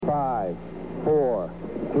5, 4,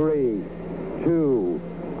 3, 2,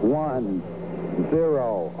 1,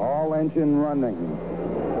 0. All engine running.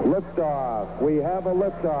 Liftoff. We have a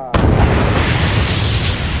liftoff.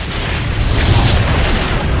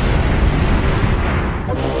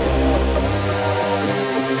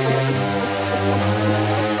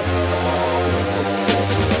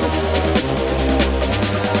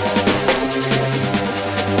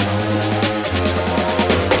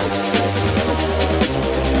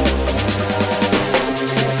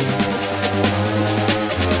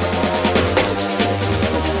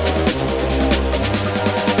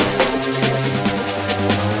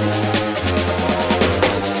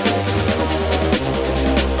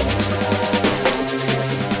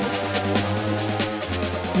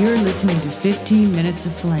 You're listening to 15 Minutes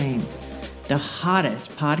of Flame, the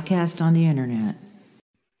hottest podcast on the internet.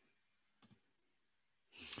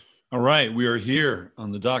 All right, we are here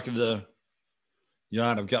on the dock of the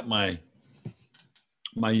yacht. I've got my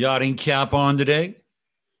yachting cap on today,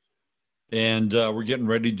 and we're getting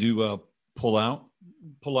ready to pull out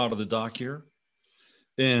of the dock here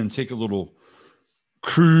and take a little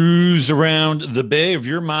cruise around the Bay of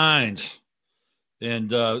Your Mind. And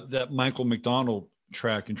that Michael McDonald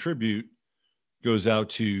track and tribute goes out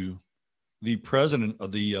to the president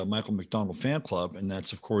of the Michael McDonald fan club, and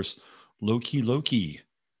that's of course Loki,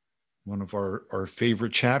 one of our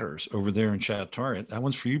favorite chatters over there in Chattaria. That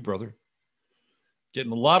one's for you, brother.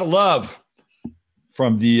 Getting a lot of love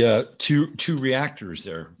from the two reactors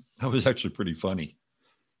there. That was actually pretty funny.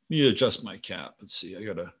 Let me adjust my cap. Let's see. I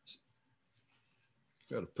gotta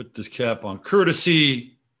put this cap on,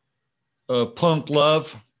 courtesy Punk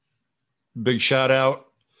Love. Big shout out.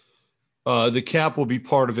 The cap will be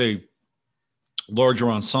part of a larger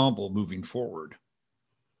ensemble moving forward.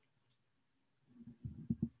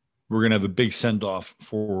 We're going to have a big send-off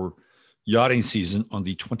for yachting season on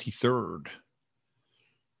the 23rd.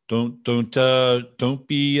 Don't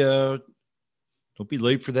be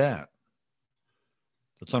late for that.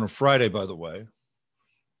 That's on a Friday, by the way,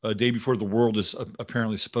 a day before the world is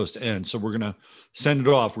apparently supposed to end. So we're going to send it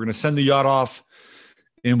off. We're going to send the yacht off,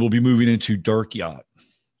 and we'll be moving into dark yacht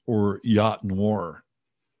or yacht noir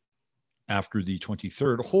after the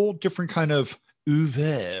 23rd. A whole different kind of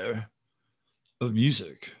oeuvre of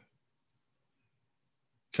music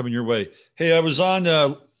coming your way. Hey, I was on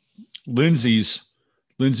Lindsay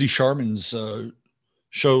Sharman's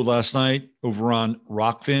show last night over on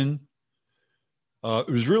Rockfin. It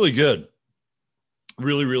was really good.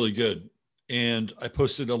 Really, really good. And I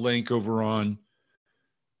posted a link over on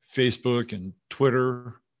Facebook and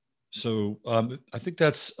Twitter. So I think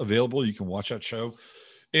that's available. You can watch that show.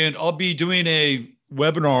 And I'll be doing a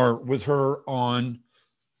webinar with her on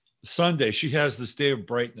Sunday. She has this day of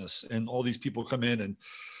brightness, and all these people come in and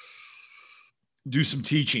do some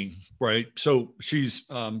teaching, right? So she's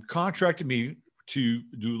contracted me to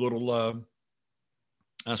do a little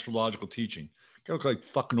astrological teaching. I look like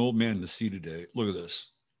fucking old man in the sea today. Look at this.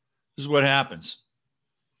 This is what happens.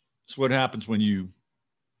 This is what happens when you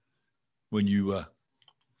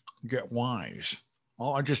get wise.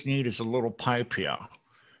 All I just need is a little pipe here,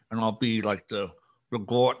 and I'll be like the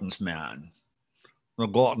Gorton's man, the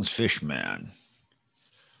Gorton's fish man.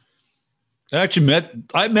 I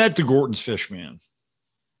met the Gorton's fish man.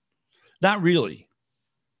 Not really,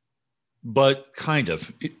 but kind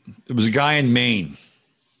of. It was a guy in Maine,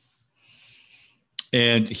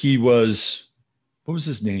 and he was, what was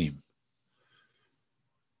his name?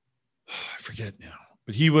 I forget now,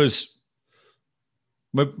 but he was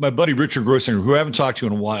my buddy Richard Grossinger, who I haven't talked to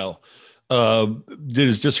in a while, did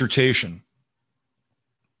his dissertation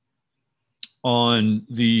on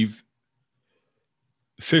the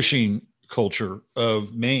fishing culture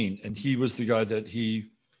of Maine. And he was the guy that he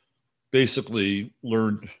basically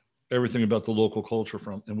learned everything about the local culture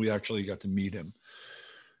from. And we actually got to meet him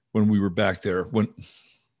when we were back there, when it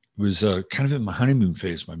was kind of in my honeymoon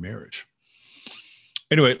phase, my marriage.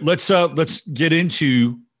 Anyway, let's get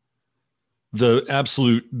into the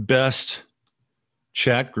absolute best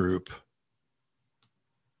chat group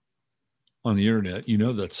on the internet. You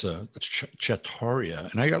know, that's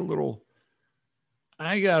Chattaria. And I got a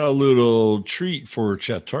little treat for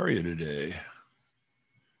Chattaria today.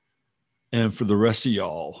 And for the rest of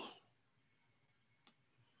y'all.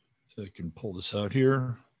 So I can pull this out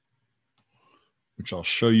here, which I'll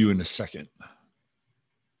show you in a second.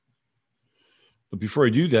 But before I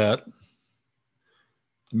do that,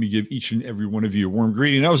 let me give each and every one of you a warm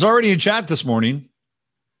greeting. I was already in chat this morning.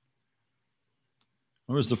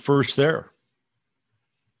 I was the first there.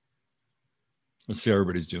 Let's see how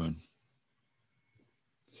everybody's doing.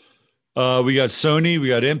 We got Sony, we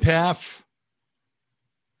got Empath,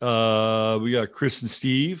 We got Chris and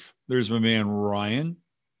Steve. There's my man Ryan.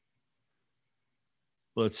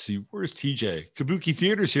 Let's see. Where's TJ? Kabuki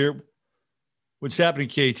Theater's here. What's happening,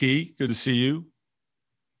 KT? Good to see you.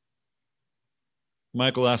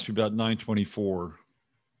 Michael asked me about 924.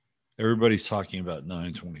 Everybody's talking about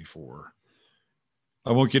 924.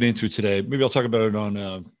 I won't get into it today. Maybe I'll talk about it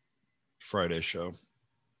on Friday's show.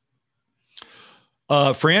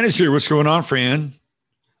 Fran is here. What's going on, Fran?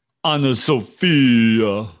 Anna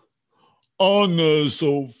Sophia. Anna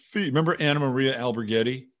Sophia. Remember Anna Maria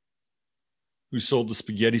Alberghetti, who sold the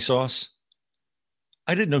spaghetti sauce?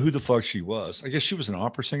 I didn't know who the fuck she was. I guess she was an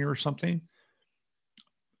opera singer or something.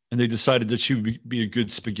 And they decided that she would be a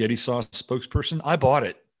good spaghetti sauce spokesperson. I bought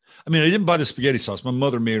it. I mean, I didn't buy the spaghetti sauce. My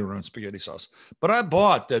mother made her own spaghetti sauce. But I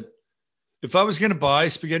bought that if I was going to buy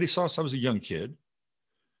spaghetti sauce, I was a young kid.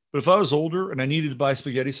 But if I was older and I needed to buy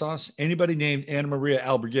spaghetti sauce, anybody named Anna Maria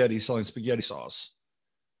Alberghetti selling spaghetti sauce,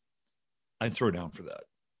 I'd throw down for that.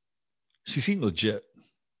 She seemed legit.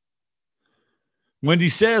 Wendy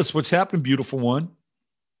says, what's happening, beautiful one?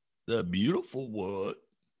 The beautiful one.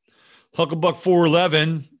 Hucklebuck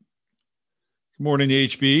 411. Good morning,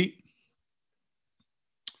 HB.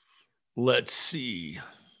 Let's see.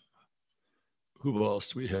 Who else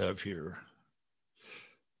do we have here?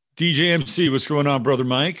 DJ MC, what's going on, brother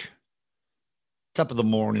Mike? Top of the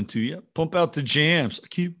morning to you. Pump out the jams. I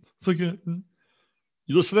keep forgetting.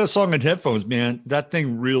 You listen to that song on headphones, man. That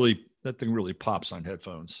thing really pops on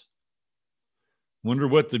headphones. Wonder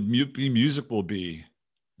what the music will be.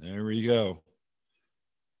 There we go.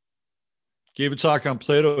 Gave a talk on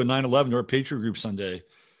Plato and 9/11 to our Patriot Group Sunday.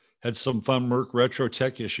 Had some fun Merc retro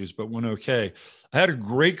tech issues, but went okay. I had a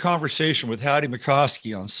great conversation with Howdy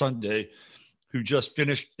McCoskey on Sunday, who just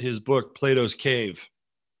finished his book, Plato's Cave,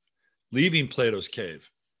 Leaving Plato's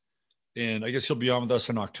Cave. And I guess he'll be on with us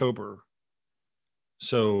in October.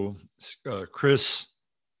 So Chris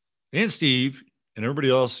and Steve and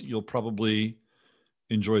everybody else, you'll probably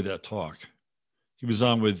enjoy that talk. He was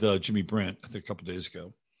on with Jimmy Brent, I think, a couple of days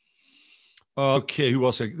ago. Okay, who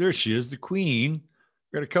else? There she is, the Queen.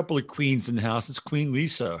 We got a couple of queens in the house. It's Queen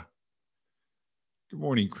Lisa. Good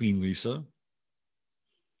morning, Queen Lisa.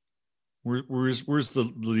 Where's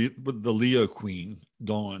the Leo Queen,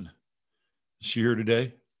 Dawn? Is she here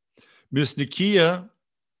today? Miss Nakia,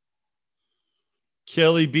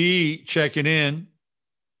 Kelly B checking in.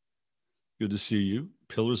 Good to see you.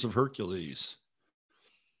 Pillars of Hercules.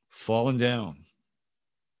 Falling down.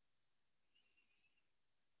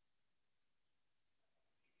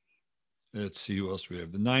 Let's see who else we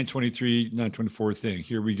have. The 923, 924 thing.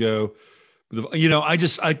 Here we go. You know,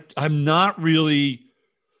 I'm not really,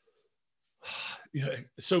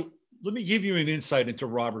 so let me give you an insight into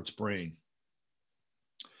Robert's brain.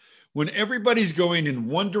 When everybody's going in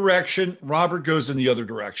one direction, Robert goes in the other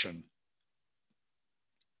direction.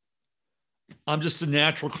 I'm just a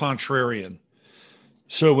natural contrarian.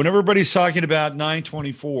 So when everybody's talking about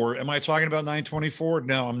 924, am I talking about 924?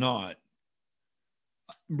 No, I'm not.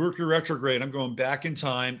 Mercury retrograde, I'm going back in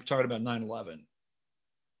time, talking about 9/11.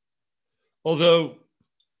 Although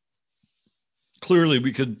clearly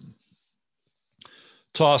we could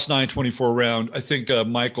toss 924 around. I think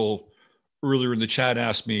Michael earlier in the chat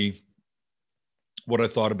asked me what I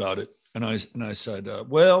thought about it. And I said,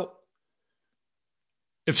 well,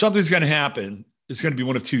 if something's going to happen, it's going to be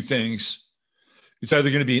one of two things. It's either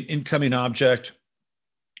going to be an incoming object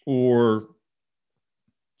or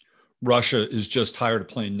Russia is just tired of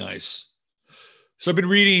playing nice. So I've been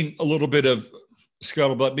reading a little bit of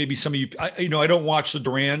scuttlebutt. Maybe some of you, I don't watch the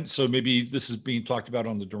Duran, so maybe this is being talked about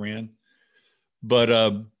on the Duran. But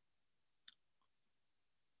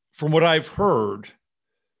from what I've heard,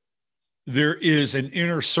 there is an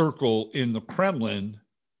inner circle in the Kremlin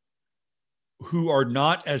who are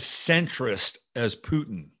not as centrist as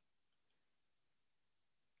Putin.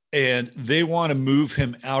 And they want to move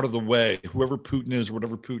him out of the way. Whoever Putin is,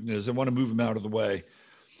 whatever Putin is, they want to move him out of the way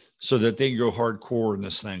so that they can go hardcore in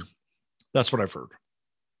this thing. That's what I've heard.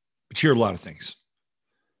 But you hear a lot of things.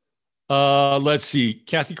 Let's see.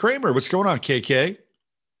 Kathy Kramer, what's going on, KK?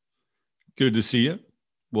 Good to see you.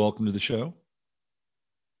 Welcome to the show.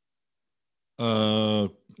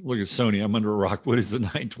 Look at Sony. I'm under a rock. What is the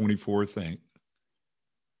 924 thing?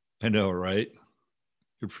 I know, right?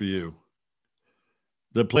 Good for you.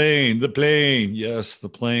 The plane. Yes, the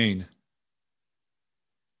plane.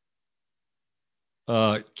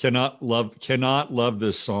 Cannot love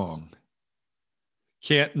this song.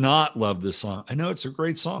 Can't not love this song. I know it's a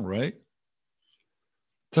great song, right?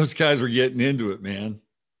 Those guys were getting into it, man.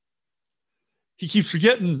 He keeps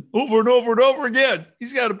forgetting over and over and over again.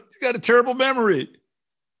 He's got a terrible memory.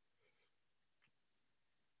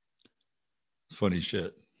 Funny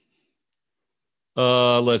shit.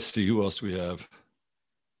 Let's see. Who else do we have?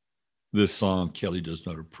 This song, Kelly does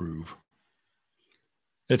not approve.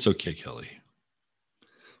 It's okay, Kelly.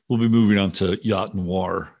 We'll be moving on to Yacht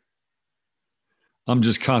Noir. I'm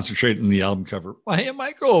just concentrating on the album cover. Hey,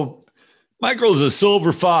 Michael's a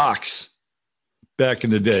silver fox back in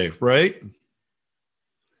the day, right?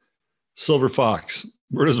 Silver fox.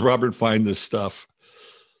 Where does Robert find this stuff?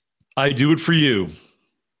 I do it for you.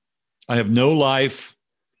 I have no life,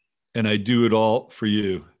 and I do it all for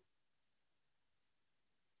you.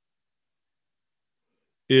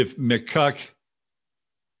 If McCuck,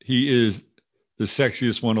 he is the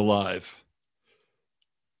sexiest one alive.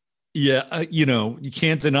 Yeah, you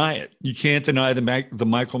can't deny it. You can't deny the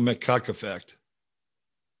Michael McCuck effect.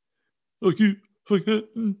 Look, he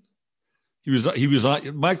was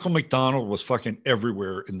on. Michael McDonald was fucking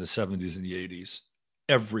everywhere in the 70s and the 80s.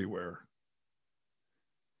 Everywhere.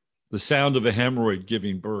 The sound of a hemorrhoid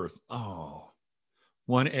giving birth. Oh,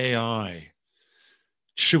 one AI.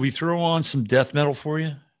 Should we throw on some death metal for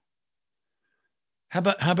you? How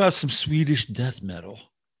about some Swedish death metal?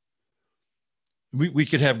 We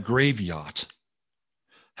could have Grave Yacht.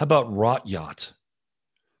 How about Rot Yacht?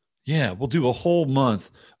 Yeah, we'll do a whole month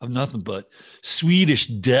of nothing but Swedish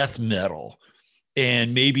death metal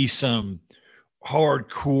and maybe some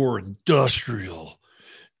hardcore industrial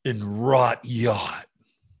and Rot Yacht.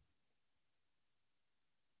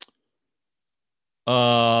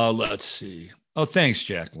 Let's see. Oh, thanks,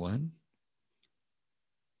 Jacqueline.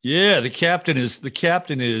 Yeah, the captain is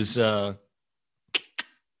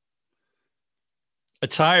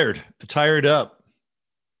attired up.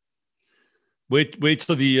 Wait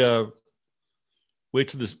till the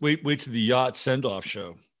yacht send-off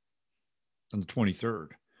show on the 23rd.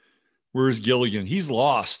 Where's Gilligan? He's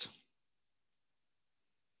lost.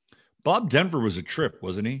 Bob Denver was a trip,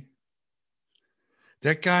 wasn't he?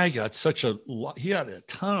 That guy got he had a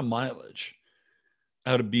ton of mileage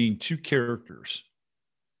out of being two characters.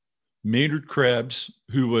 Maynard Krebs,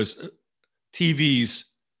 who was TV's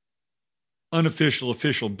official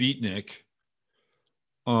beatnik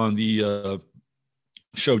on the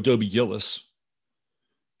show Dobie Gillis,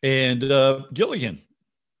 and Gilligan.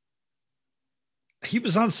 He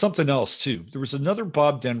was on something else too. There was another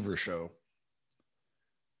Bob Denver show.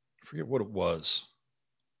 I forget what it was.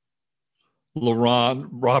 LaRon,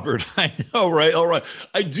 Robert, I know, right? All right.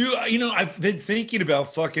 I do, I've been thinking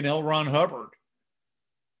about fucking L. Ron Hubbard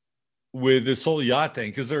with this whole yacht thing,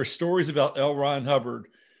 because there are stories about L. Ron Hubbard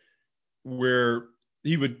where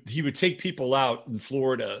he would take people out in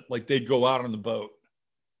Florida, like they'd go out on the boat,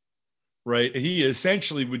 right? And he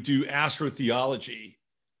essentially would do astrotheology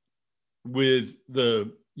with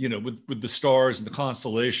the stars and the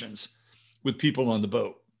constellations with people on the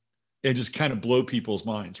boat and just kind of blow people's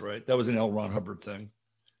minds, right? That was an L. Ron Hubbard thing.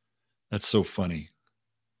 That's so funny.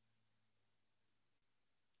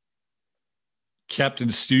 Captain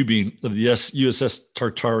Stubing of the USS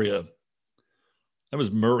Tartaria. That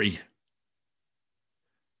was Murray.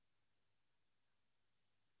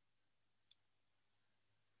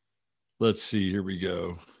 Let's see, here we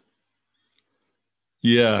go.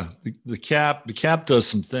 Yeah, the cap does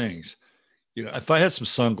some things. If I had some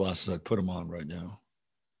sunglasses, I'd put them on right now.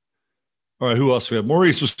 All right, who else we have?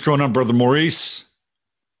 Maurice, what's going on, brother Maurice?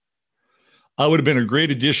 I would have been a great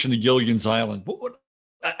addition to Gilligan's Island.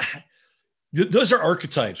 Those are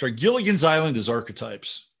archetypes, right? Gilligan's Island is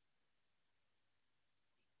archetypes.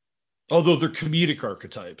 Although they're comedic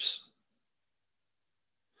archetypes.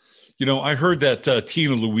 I heard that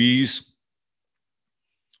Tina Louise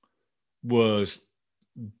was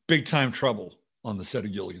big time trouble on the set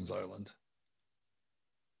of Gilligan's Island.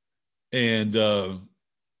 And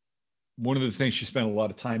one of the things she spent a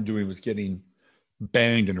lot of time doing was getting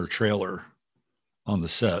banged in her trailer on the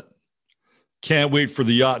set. Can't wait for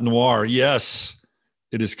the Yacht Noir. Yes,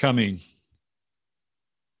 it is coming.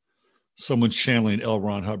 Someone's channeling L.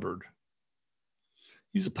 Ron Hubbard.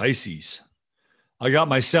 He's a Pisces. I got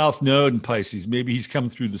my South Node in Pisces. Maybe he's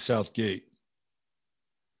coming through the South Gate.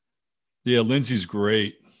 Yeah, Lindsay's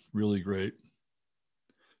great. Really great.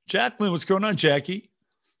 Jacqueline, what's going on, Jackie?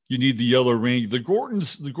 You need the yellow rain. The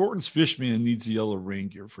Gordon's Fishman needs the yellow rain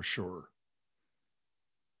gear for sure.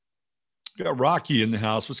 We got Rocky in the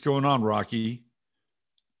house. What's going on, Rocky?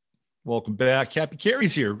 Welcome back. Happy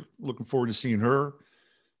Carrie's here. Looking forward to seeing her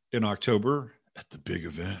in October at the big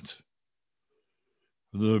event.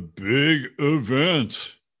 The big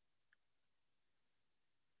event.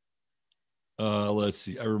 Let's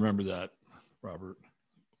see. I remember that, Robert.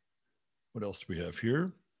 What else do we have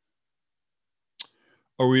here?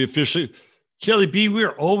 Are we officially? Kelly B, we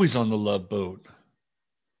are always on the Love Boat.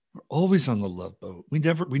 We're Always on the Love Boat. We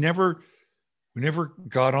never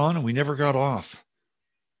got on and we never got off.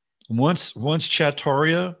 Once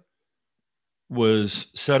Chattaria was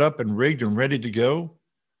set up and rigged and ready to go,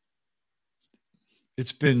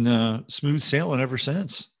 it's been smooth sailing ever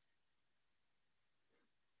since.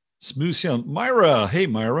 Smooth sailing. Myra, hey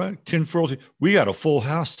Myra, tinfoil. We got a full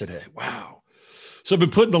house today. Wow. So I've been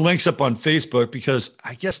putting the links up on Facebook because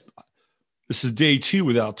I guess this is day 2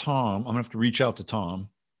 without Tom. I'm gonna have to reach out to Tom.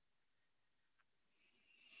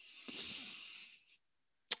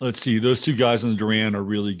 Let's see. Those 2 guys on the Duran are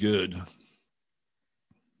really good.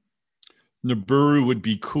 Nibiru would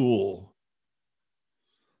be cool.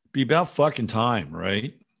 Be about fucking time,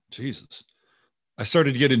 right? Jesus. I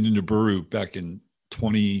started getting into Nibiru back in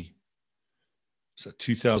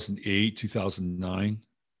 2008, 2009.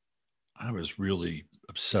 I was really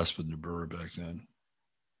obsessed with Nibiru back then.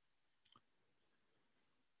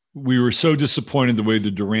 We were so disappointed the way the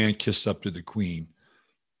Duran kissed up to the Queen.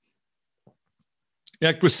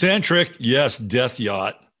 Equicentric, yes, death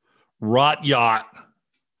yacht. Rot yacht.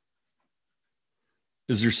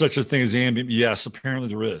 Is there such a thing as ambient? Yes, apparently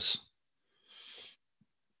there is.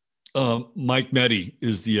 Mike Meddy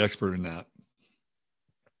is the expert in that.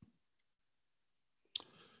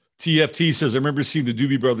 TFT says, I remember seeing the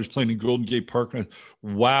Doobie Brothers playing in Golden Gate Park.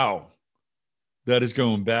 Wow, that is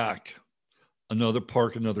going back. Another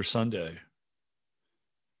park, another Sunday.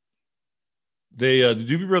 The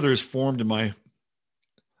Doobie Brothers formed in I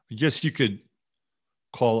guess you could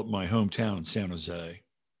call it my hometown, San Jose.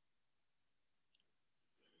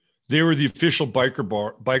 They were the official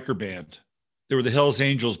biker band. They were the Hells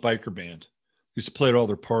Angels biker band. They used to play at all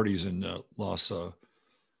their parties in Los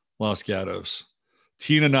Gatos.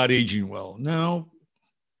 Tina not aging well. No.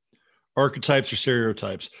 Archetypes or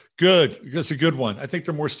stereotypes. Good. That's a good one. I think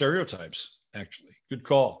they're more stereotypes, actually. Good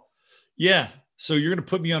call. Yeah. So you're going to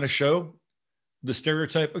put me on a show? The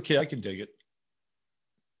stereotype? Okay, I can dig it.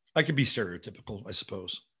 I can be stereotypical, I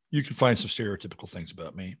suppose. You can find some stereotypical things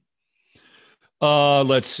about me.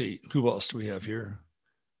 Let's see. Who else do we have here?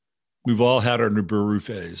 We've all had our Nibiru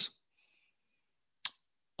phase.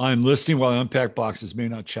 I'm listening while I unpack boxes. May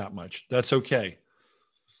not chat much. That's okay.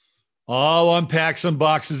 I'll unpack some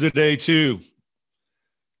boxes today too.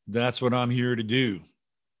 That's what I'm here to do.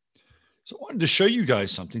 So I wanted to show you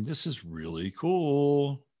guys something. This is really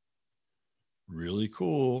cool. Really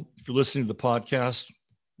cool. If you're listening to the podcast,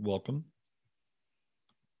 welcome.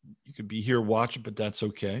 You could be here watching, but that's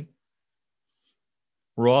okay.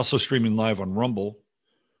 We're also streaming live on Rumble,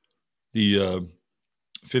 the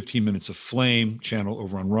 15 Minutes of Flame channel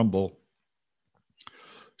over on Rumble.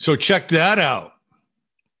 So check that out.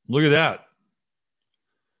 Look at that.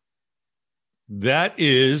 That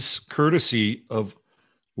is courtesy of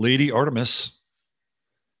Lady Artemis.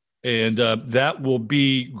 And that will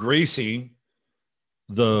be gracing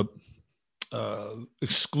the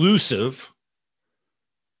exclusive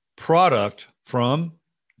product from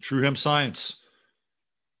True Hemp Science.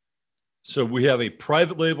 So we have a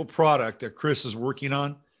private label product that Chris is working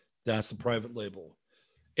on. That's the private label.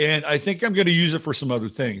 And I think I'm going to use it for some other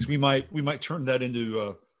things. We might turn that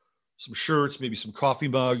into some shirts, maybe some coffee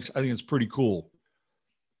mugs. I think it's pretty cool.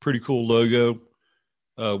 Pretty cool logo.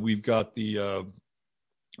 We've got the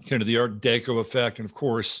kind of the Art Deco effect. And of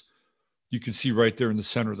course, you can see right there in the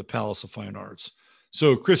center of the Palace of Fine Arts.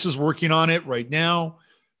 So Chris is working on it right now,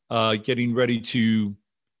 getting ready to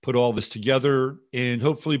put all this together. And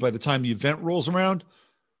hopefully by the time the event rolls around,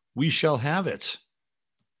 we shall have it.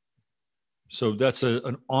 So that's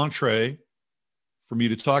an entree for me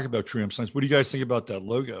to talk about True Hemp Science. What do you guys think about that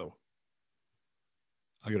logo?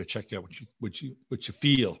 I got to check out what you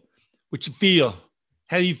feel. What you feel?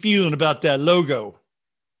 How are you feeling about that logo?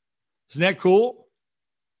 Isn't that cool?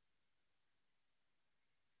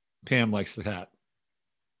 Pam likes the hat.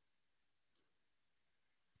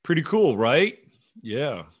 Pretty cool, right?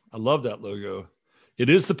 Yeah, I love that logo. It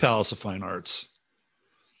is the Palace of Fine Arts.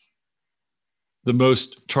 The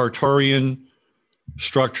most Tartarian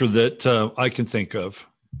structure that I can think of.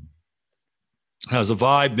 Has a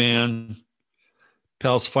vibe, man.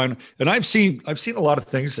 Palace of Fine Arts. And I've seen a lot of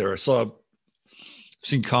things there. I've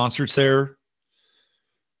seen concerts there.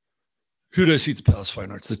 Who did I see at the Palace of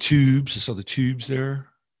Fine Arts? The Tubes. I saw the Tubes there.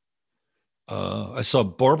 I saw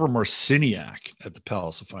Barbara Marciniak at the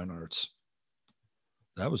Palace of Fine Arts.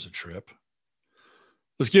 That was a trip.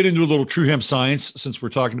 Let's get into a little True Hemp Science since we're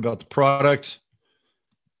talking about the product.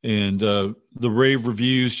 And the rave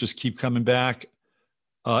reviews just keep coming back.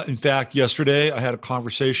 In fact, yesterday I had a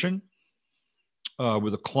conversation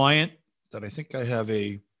with a client that I think I have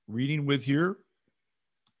a reading with here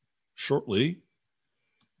shortly.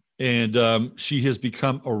 And she has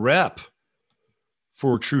become a rep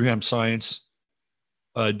for True Hemp Science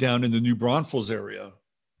down in the New Braunfels area.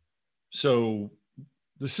 So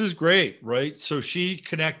this is great, right? So she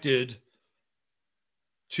connected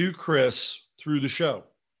to Chris through the show.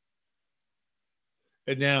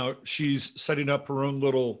 And now she's setting up her own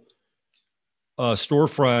little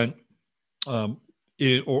storefront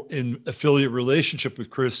in affiliate relationship with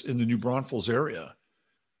Chris in the New Braunfels area.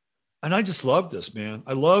 And I just love this, man.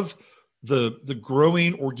 I love the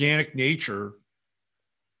growing organic nature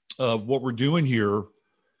of what we're doing here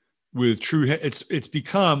with True. It's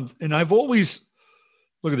become, and I've always,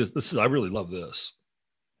 look at this. This is, I really love this.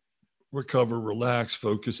 Recover, relax,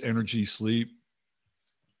 focus, energy, sleep.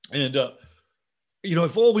 And,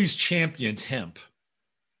 I've always championed hemp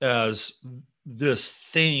as this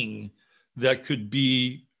thing that could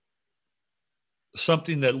be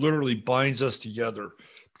something that literally binds us together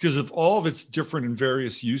because of all of its different and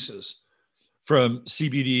various uses, from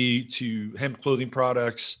CBD to hemp clothing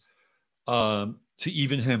products, to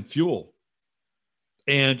even hemp fuel,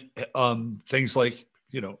 and things like,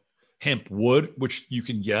 hemp wood, which you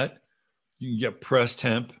can get pressed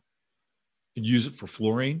hemp and use it for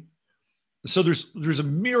flooring. So there's a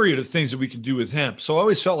myriad of things that we can do with hemp. So I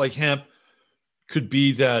always felt like hemp could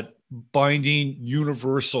be that binding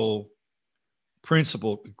universal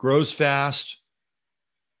principle. It grows fast,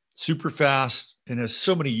 super fast, and has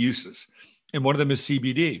so many uses. And one of them is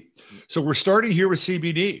CBD. So we're starting here with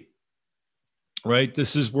CBD, right?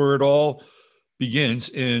 This is where it all begins.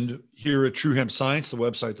 And here at True Hemp Science, the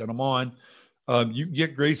website that I'm on, you can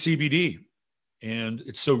get great CBD. And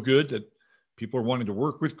it's so good that people are wanting to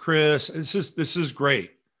work with Chris. This is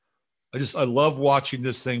great. I love watching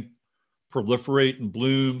this thing proliferate and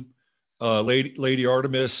bloom. Lady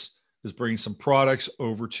Artemis is bringing some products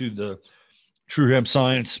over to the True Hemp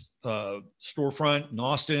Science storefront in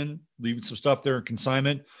Austin, leaving some stuff there in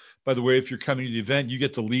consignment. By the way, if you're coming to the event, you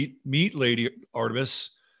get to meet Lady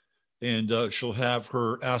Artemis, and she'll have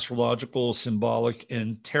her astrological, symbolic,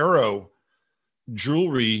 and tarot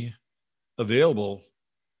jewelry available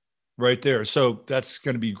right there. So that's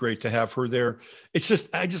going to be great to have her there. I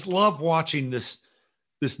just love watching this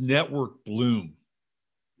network bloom.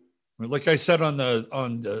 Like I said on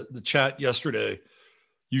the chat yesterday,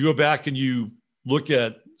 you go back and you look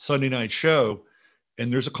at Sunday night show,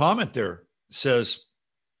 and there's a comment there that says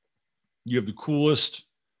you have the coolest,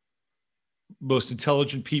 most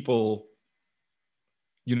intelligent people,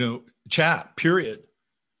 chat, period.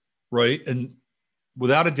 Right. And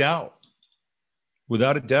without a doubt.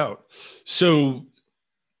 So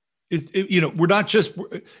we're not just,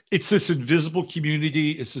 it's this invisible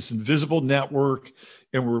community. It's this invisible network,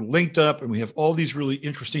 and we're linked up, and we have all these really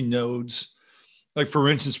interesting nodes. Like, for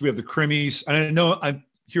instance, we have the Crimmies. And I know I'm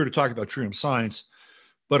here to talk about True Hemp Science,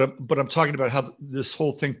 but I'm talking about how this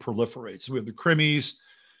whole thing proliferates. We have the Crimmies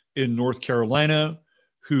in North Carolina,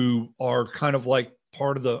 who are kind of like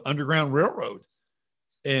part of the Underground Railroad,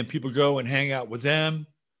 and people go and hang out with them.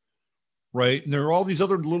 Right. And there are all these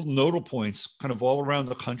other little nodal points kind of all around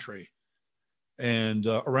the country and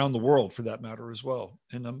around the world, for that matter, as well.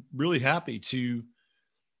 And I'm really happy to,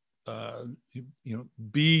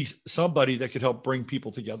 be somebody that could help bring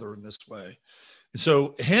people together in this way. And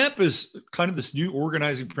so hemp is kind of this new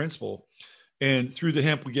organizing principle. And through the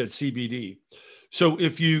hemp, we get CBD. So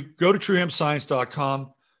if you go to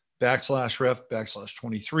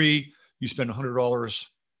truehempscience.com/ref/23, you spend $100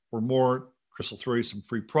 or more, Chris will throw you some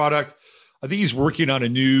free product. I think he's working on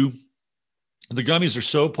the gummies are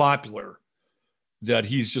so popular that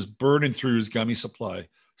he's just burning through his gummy supply.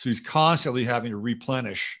 So he's constantly having to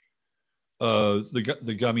replenish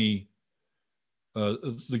the gummy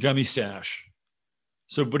stash.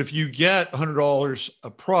 So, but if you get $100 a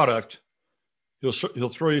product, he'll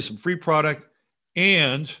throw you some free product.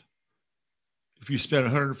 And if you spend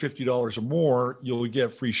 $150 or more, you'll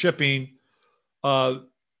get free shipping.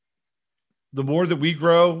 The more that we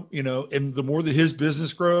grow, and the more that his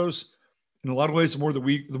business grows, in a lot of ways, the more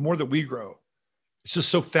that we grow. It's just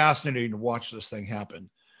so fascinating to watch this thing happen.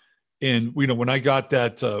 And, when I got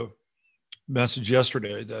that message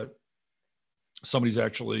yesterday that somebody's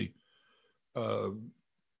actually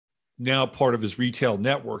now part of his retail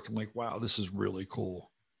network, I'm like, wow, this is really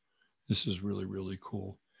cool. This is really, really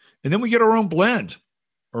cool. And then we get our own blend,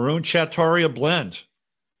 our own Chattaria blend,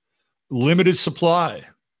 limited supply.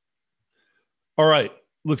 All right,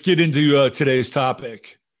 let's get into today's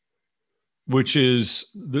topic, which is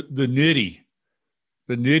the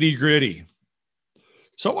nitty gritty.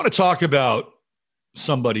 So I want to talk about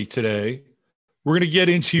somebody today. We're going to get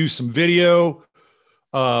into some video.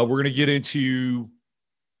 We're going to get into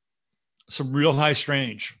some real high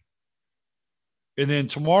strange. And then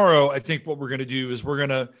tomorrow, I think what we're going to do is we're going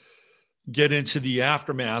to get into the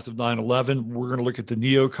aftermath of 9/11. We're going to look at the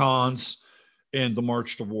neocons and the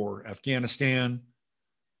march to war, Afghanistan,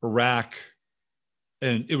 Iraq,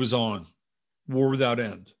 and it was on. War without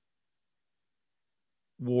end.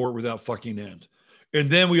 War without fucking end. And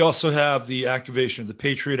then we also have the activation of the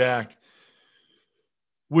Patriot Act,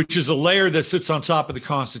 which is a layer that sits on top of the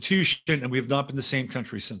Constitution, and we have not been the same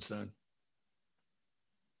country since then.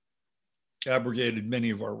 Abrogated many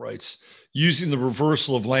of our rights. Using the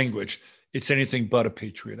reversal of language, it's anything but a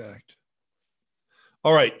Patriot Act.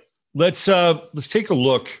 All right, let's take a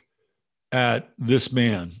look at this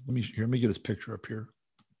man. Let me get his picture up here.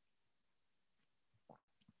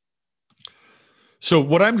 So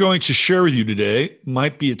what I'm going to share with you today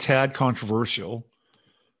might be a tad controversial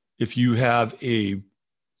if you have a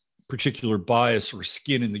particular bias or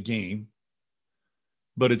skin in the game,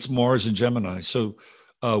 but it's Mars and Gemini, so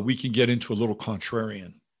we can get into a little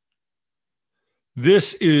contrarian.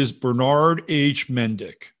 This is Bernard H.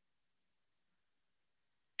 Mendik.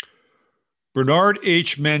 Bernard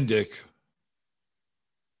H. Mendik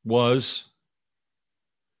was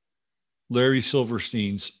Larry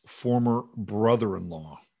Silverstein's former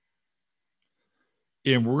brother-in-law.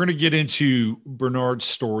 And we're going to get into Bernard's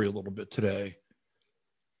story a little bit today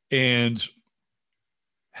and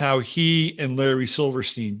how he and Larry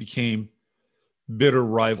Silverstein became bitter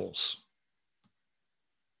rivals.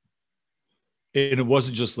 And it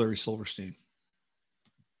wasn't just Larry Silverstein.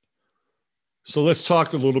 So let's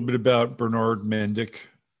talk a little bit about Bernard Mendik,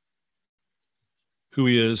 who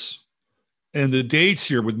he is. And the dates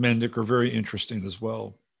here with Mendik are very interesting as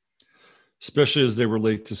well, especially as they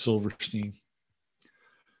relate to Silverstein.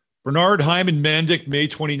 Bernard Hyman Mendik, May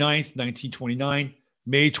 29th, 1929,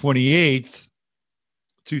 May 28th,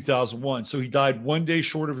 2001. So he died one day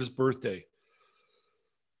short of his birthday.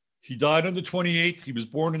 He died on the 28th. He was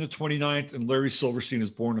born on the 29th, and Larry Silverstein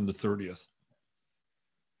is born on the 30th.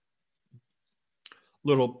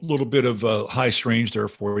 Little bit of high strange there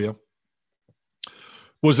for you.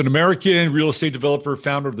 Was an American real estate developer,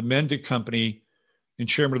 founder of the Mendik Company, and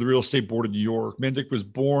chairman of the Real Estate Board of New York. Mendik was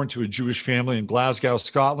born to a Jewish family in Glasgow,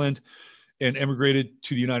 Scotland, and emigrated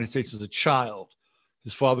to the United States as a child.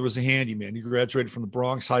 His father was a handyman. He graduated from the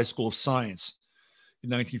Bronx High School of Science. In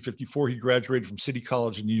 1954, he graduated from City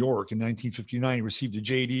College in New York. In 1959, he received a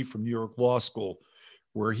JD from New York Law School,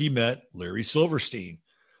 where he met Larry Silverstein.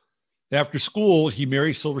 After school, he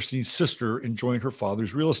married Silverstein's sister and joined her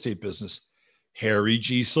father's real estate business, Harry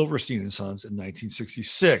G. Silverstein and Sons, in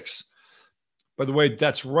 1966. By the way,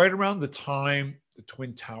 that's right around the time the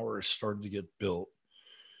Twin Towers started to get built.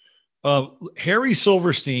 Harry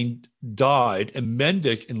Silverstein died, and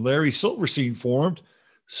Mendik and Larry Silverstein formed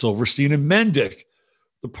Silverstein and Mendik.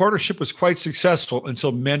 The partnership was quite successful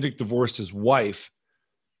until Mendik divorced his wife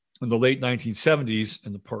in the late 1970s,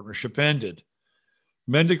 and the partnership ended.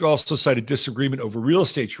 Mendik also cited disagreement over real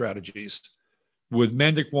estate strategies, with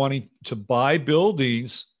Mendik wanting to buy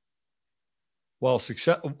buildings while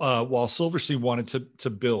Silverstein wanted to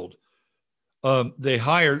build. They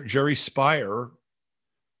hired Jerry Spire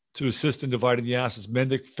to assist in dividing the assets.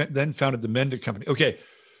 Mendik then founded the Mendik Company. Okay,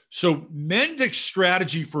 so Mendik's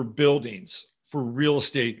strategy for buildings, for real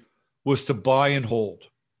estate, was to buy and hold.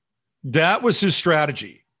 That was his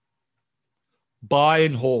strategy. Buy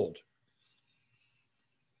and hold.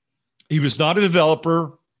 He was not a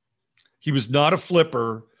developer. He was not a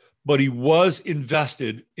flipper, but he was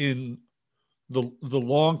invested in the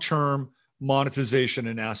long-term monetization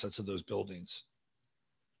and assets of those buildings.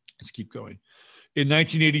 Let's keep going. In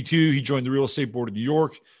 1982, he joined the Real Estate Board of New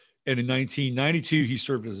York, and in 1992, he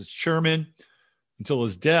served as its chairman until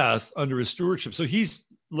his death under his stewardship. So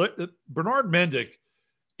Bernard Mendik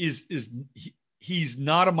he's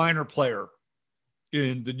not a minor player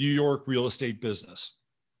in the New York real estate business.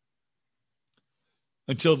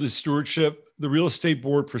 Until the stewardship, the real estate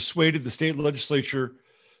board persuaded the state legislature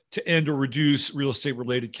to end or reduce real estate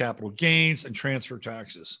related capital gains and transfer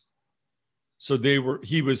taxes. So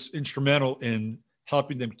he was instrumental in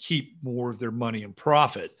helping them keep more of their money and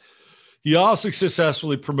profit. He also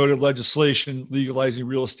successfully promoted legislation legalizing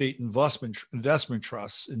real estate investment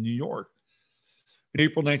trusts in New York. In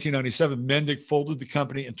April 1997, Mendik folded the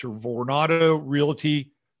company into Vornado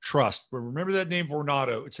Realty Trust. But remember that name,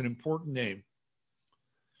 Vornado. It's an important name.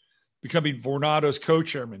 Becoming Vornado's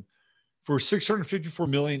co-chairman for $654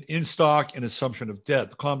 million in stock and assumption of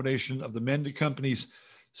debt. The combination of the Mendik Company's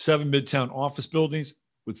 7 Midtown office buildings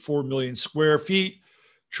with 4 million square feet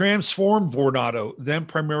transformed Vornado, then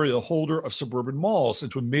primarily a holder of suburban malls,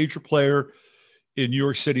 into a major player in New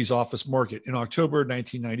York City's office market. In October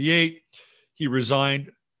 1998, he resigned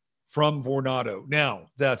from Vornado. Now,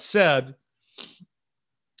 that said,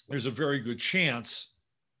 there's a very good chance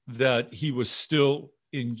that he was still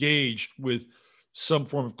engaged with some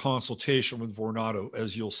form of consultation with Vornado,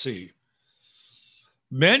 as you'll see.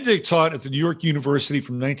 Mendik taught at the New York University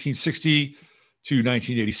from 1960 to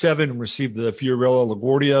 1987 and received the Fiorello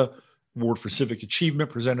LaGuardia Award for Civic Achievement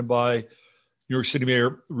presented by New York City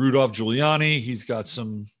Mayor Rudolph Giuliani. He's got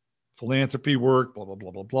some philanthropy work, blah, blah,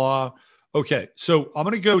 blah, blah, blah. Okay, so I'm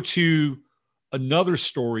going to go to another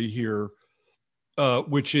story here,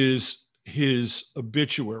 which is his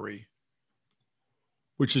obituary,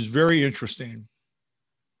 which is very interesting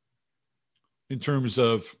in terms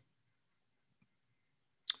of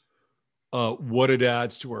what it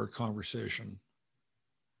adds to our conversation.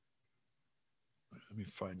 Let me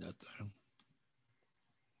find that down.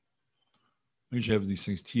 I usually have these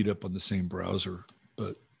things teed up on the same browser,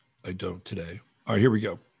 but I don't today. All right, here we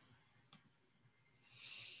go.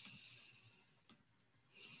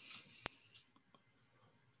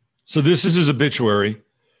 So this is his obituary,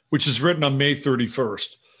 which is written on May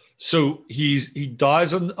 31st. So he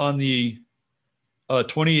dies on the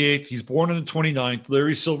 28th. He's born on the 29th.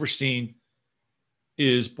 Larry Silverstein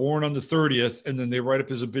is born on the 30th, and then they write up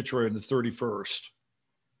his obituary on the 31st.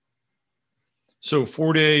 So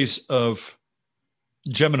 4 days of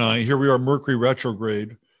Gemini. Here we are, Mercury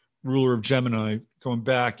retrograde, ruler of Gemini, going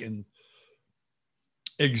back and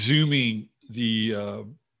exhuming the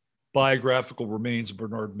biographical remains of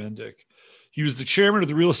Bernard Mendik. He was the chairman of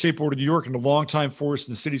the Real Estate Board of New York and a longtime force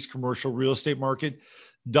in the city's commercial real estate market.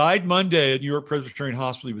 Died Monday at New York Presbyterian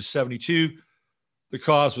Hospital. He was 72. The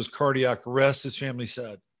cause was cardiac arrest, his family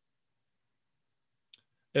said.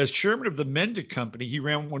 As chairman of the Mendik Company, he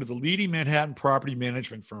ran one of the leading Manhattan property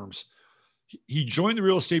management firms. He joined the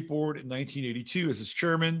real estate board in 1982 as its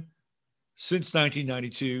chairman. Since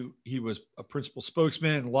 1992, he was a principal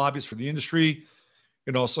spokesman and lobbyist for the industry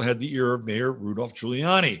and also had the ear of Mayor Rudolph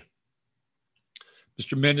Giuliani.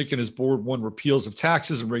 Mr. Mendik and his board won repeals of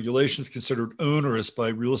taxes and regulations considered onerous by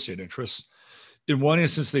real estate interests. In one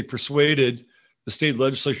instance, they persuaded the state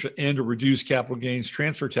legislature to end or reduce capital gains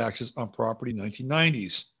transfer taxes on property in the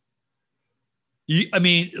 1990s. I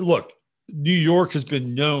mean, look, New York has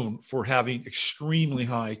been known for having extremely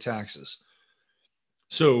high taxes.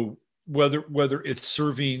 So whether it's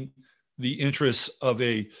serving the interests of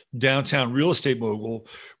a downtown real estate mogul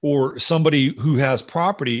or somebody who has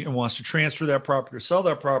property and wants to transfer that property or sell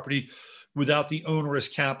that property without the onerous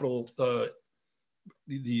capital,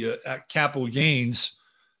 capital gains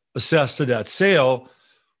assessed to that sale,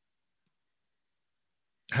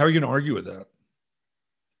 how are you going to argue with that?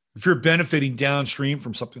 If you're benefiting downstream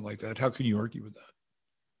from something like that, how can you argue with that?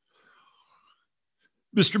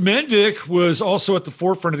 Mr. Mendik was also at the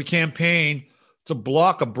forefront of the campaign to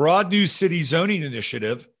block a broad new city zoning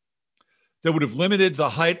initiative that would have limited the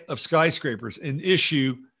height of skyscrapers, an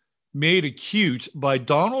issue made acute by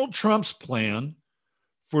Donald Trump's plan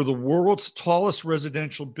for the world's tallest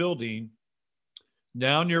residential building,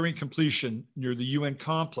 now nearing completion near the UN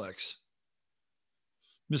complex.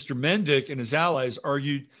 Mr. Mendik and his allies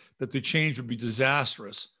argued that the change would be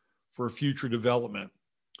disastrous for future development.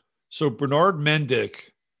 So Bernard Mendik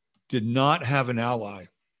did not have an ally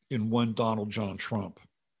in one Donald John Trump.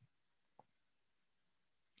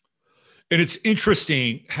 And it's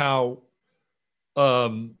interesting how,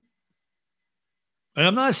 and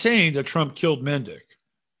I'm not saying that Trump killed Mendik.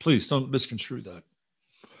 Please don't misconstrue that.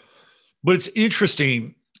 But it's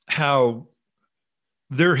interesting how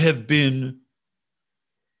there have been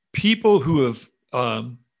people who have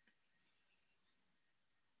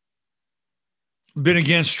been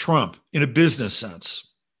against Trump in a business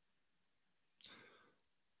sense,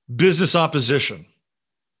 business opposition.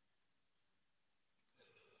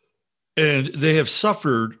 And they have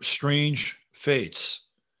suffered strange fates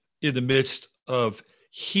in the midst of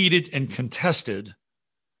heated and contested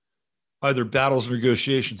either battles or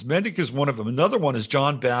negotiations. Mendik is one of them. Another one is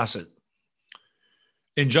John Bassett.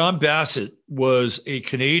 And John Bassett was a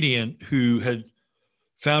Canadian who had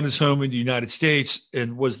found his home in the United States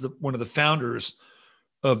and was one of the founders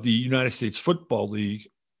of the United States Football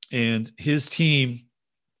League. And his team,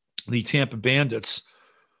 the Tampa Bandits,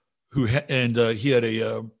 he had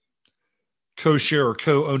a co-share or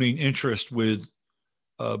co-owning interest with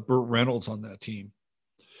Burt Reynolds on that team.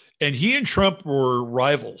 And he and Trump were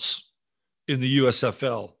rivals in the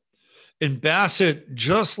USFL. And Bassett,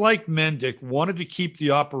 just like Mendik, wanted to keep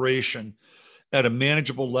the operation at a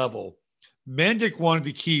manageable level. Mendik wanted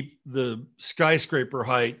to keep the skyscraper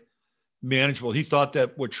height manageable. He thought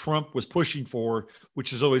that what Trump was pushing for,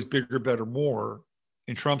 which is always bigger, better, more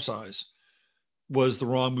in Trump's eyes, was the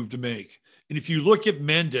wrong move to make. And if you look at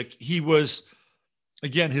Mendik, he was,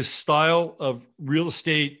 again, his style of real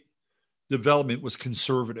estate development was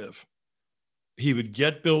conservative. He would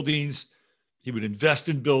get buildings, he would invest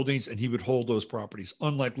in buildings, and he would hold those properties.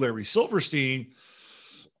 Unlike Larry Silverstein,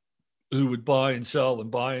 who would buy and sell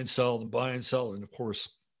and buy and sell and buy and sell. And of course,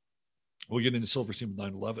 we'll get into Silverstein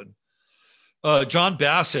with 9/11. John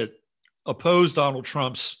Bassett opposed Donald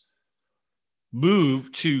Trump's move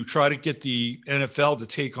to try to get the NFL to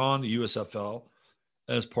take on the USFL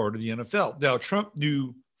as part of the NFL. Now, Trump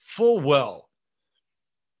knew full well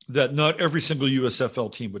that not every single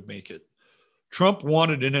USFL team would make it. Trump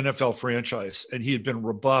wanted an NFL franchise, and he had been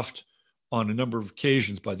rebuffed on a number of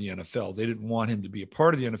occasions by the NFL. They didn't want him to be a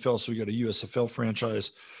part of the NFL, so we got a USFL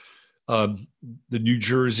franchise. The New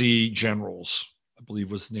Jersey Generals, I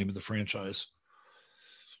believe, was the name of the franchise.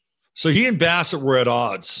 So he and Bassett were at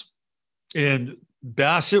odds. And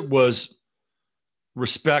Bassett was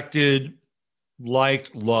respected,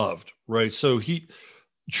 liked, loved, right? So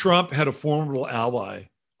Trump had a formidable ally,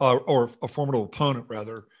 or a formidable opponent,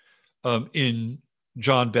 rather, in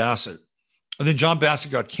John Bassett. And then John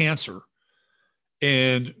Bassett got cancer.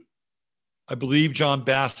 And I believe John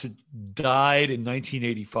Bassett died in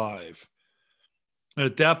 1985. And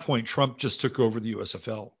at that point, Trump just took over the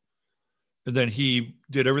USFL. And then he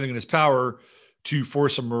did everything in his power to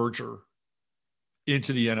force a merger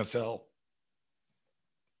into the NFL.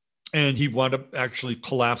 And he wound up actually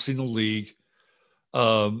collapsing the league.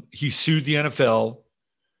 He sued the NFL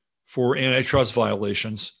for antitrust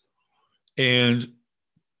violations. And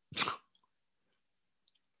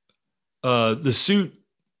the suit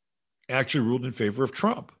actually ruled in favor of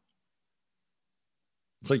Trump.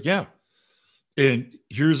 It's like, yeah. And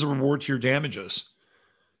here's the reward to your damages.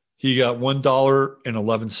 He got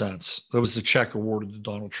 $1.11. That was the check awarded to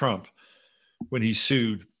Donald Trump when he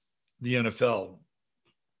sued the NFL.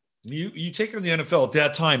 You take on the NFL at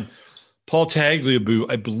that time, Paul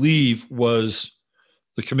Tagliabue, I believe, was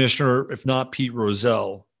the commissioner, if not Pete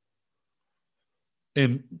Rozelle.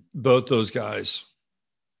 And both those guys,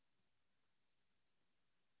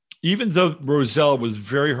 even though Rozelle was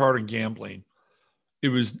very hard on gambling, it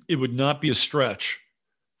would not be a stretch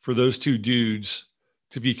for those two dudes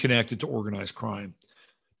to be connected to organized crime.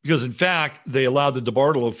 Because in fact, they allowed the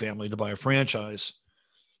DeBartolo family to buy a franchise,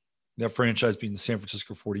 that franchise being the San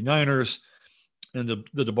Francisco 49ers. And the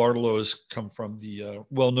DeBartolos come from the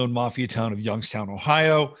well-known mafia town of Youngstown,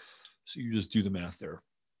 Ohio. So you just do the math there.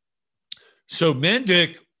 So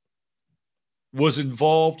Mendik was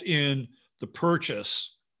involved in the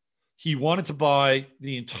purchase. He wanted to buy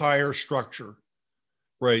the entire structure,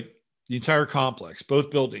 right? The entire complex, both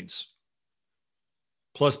buildings,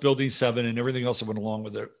 plus Building 7 and everything else that went along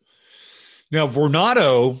with it. Now,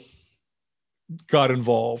 Vornado got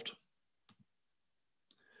involved.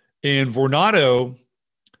 And Vornado,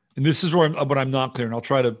 and this is what I'm not clear, and I'll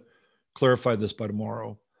try to clarify this by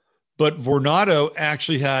tomorrow, but Vornado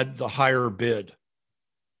actually had the higher bid.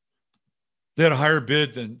 They had a higher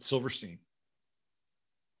bid than Silverstein.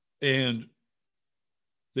 And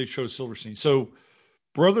they chose Silverstein. So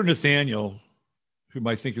Brother Nathaniel, whom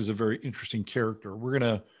I think is a very interesting character,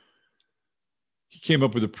 he came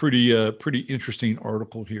up with a pretty interesting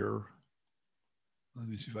article here. Let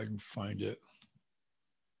me see if I can find it.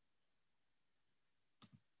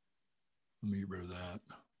 Let me get rid of that.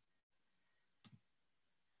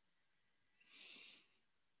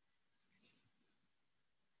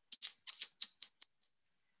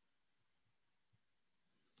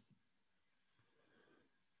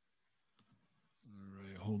 All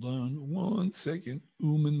right, hold on 1 second.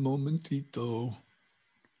 Un momentito.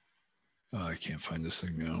 Oh, I can't find this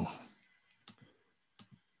thing now.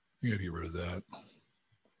 I gotta get rid of that.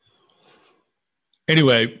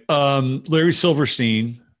 Anyway, Larry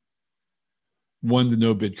Silverstein won the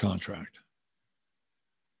no bid contract.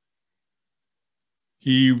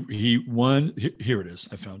 He won. Here it is.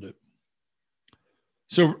 I found it.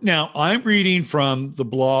 So now I'm reading from the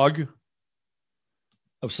blog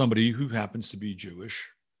of somebody who happens to be Jewish,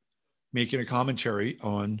 making a commentary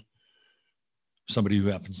on somebody who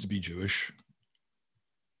happens to be Jewish.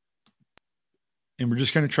 And we're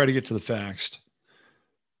just going to try to get to the facts.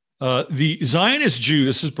 The Zionist Jew,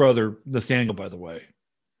 this is Brother Nathaniel, by the way,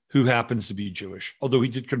 who happens to be Jewish, although he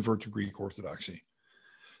did convert to Greek Orthodoxy,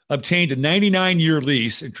 obtained a 99-year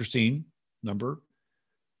lease, interesting number,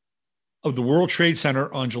 of the World Trade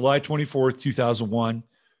Center on July 24th, 2001,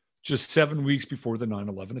 just 7 weeks before the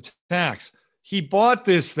 9/11 attacks. He bought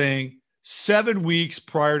this thing 7 weeks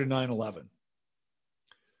prior to 9/11.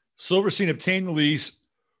 Silverstein obtained the lease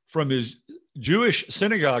from his Jewish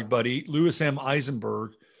synagogue buddy, Louis M.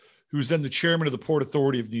 Eisenberg, who's then the chairman of the Port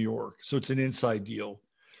Authority of New York. So it's an inside deal,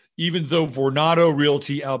 even though Vornado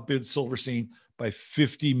Realty outbid Silverstein by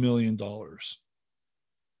 $50 million.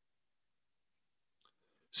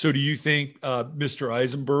 So do you think Mr.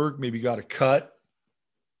 Eisenberg maybe got a cut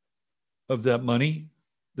of that money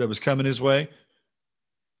that was coming his way?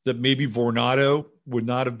 That maybe Vornado would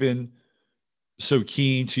not have been so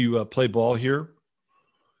keen to play ball here?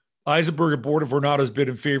 Eisenberg aboard of Vornado's bid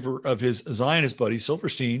in favor of his Zionist buddy,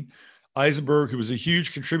 Silverstein. Eisenberg, who was a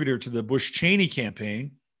huge contributor to the Bush-Cheney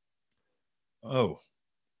campaign, is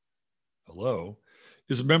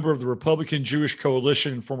a member of the Republican Jewish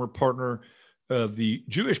Coalition and former partner of the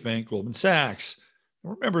Jewish bank, Goldman Sachs.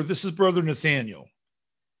 Remember, this is brother Nathaniel,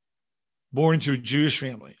 born into a Jewish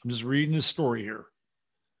family. I'm just reading this story here.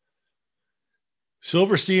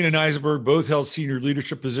 Silverstein and Eisenberg both held senior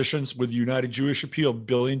leadership positions with the United Jewish Appeal,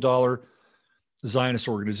 billion-dollar Zionist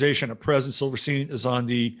organization. At present, Silverstein is on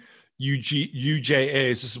the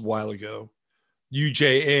UJA's, this is a while ago,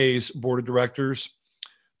 UJA's board of directors.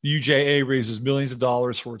 The UJA raises millions of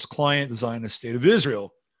dollars for its client, the Zionist State of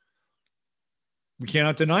Israel. We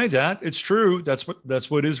cannot deny that. It's true. That's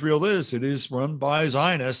what Israel is. It is run by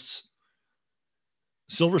Zionists.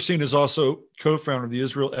 Silverstein is also co-founder of the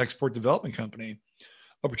Israel Export Development Company.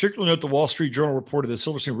 A particular note, the Wall Street Journal reported that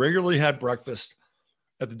Silverstein regularly had breakfast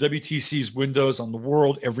at the WTC's windows on the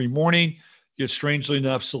World every morning. Yet, strangely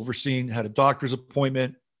enough, Silverstein had a doctor's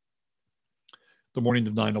appointment the morning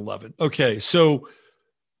of 9/11. Okay, so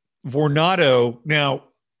Vornado. Now,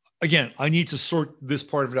 again, I need to sort this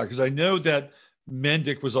part of it out because I know that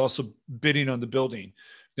Mendik was also bidding on the building.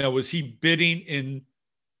 Now, was he bidding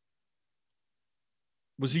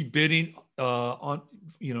on,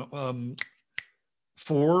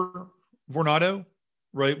 for Vornado,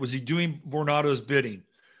 right? Was he doing Vornado's bidding,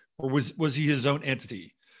 or was he his own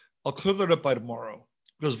entity? I'll clear that up by tomorrow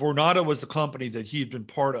because Vornado was the company that he had been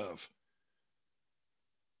part of.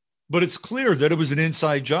 But it's clear that it was an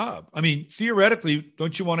inside job. I mean, theoretically,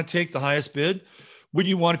 don't you want to take the highest bid? Wouldn't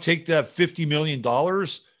you want to take that $50 million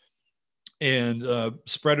and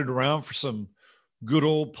spread it around for some good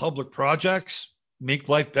old public projects, make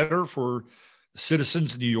life better for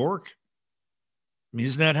citizens of New York? I mean,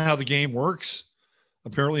 isn't that how the game works?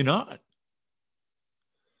 Apparently not.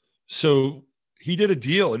 So he did a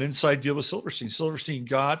deal, an inside deal with Silverstein. Silverstein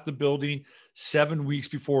got the building 7 weeks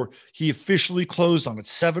before he officially closed on it,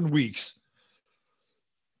 7 weeks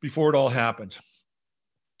before it all happened.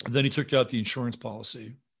 And then he took out the insurance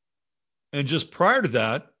policy. And just prior to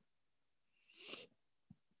that,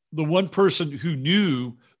 the one person who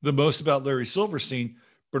knew the most about Larry Silverstein,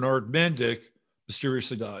 Bernard Mendik,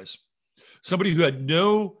 mysteriously dies. Somebody who had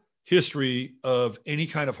no history of any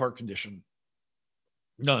kind of heart condition.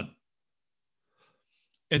 None.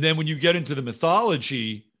 And then when you get into the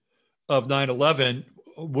mythology of 9/11,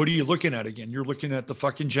 what are you looking at again? You're looking at the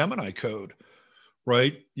fucking Gemini code,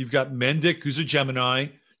 right? You've got Mendik, who's a Gemini.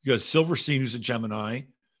 You got Silverstein, who's a Gemini.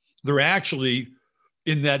 They're actually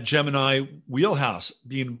in that Gemini wheelhouse,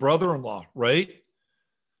 being brother-in-law, right?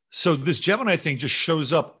 So this Gemini thing just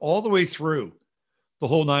shows up all the way through the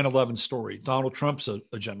whole 9/11 story. Donald Trump's a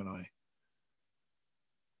Gemini.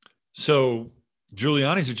 So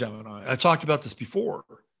Giuliani's a Gemini. I talked about this before.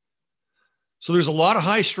 So there's a lot of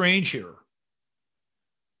high strange here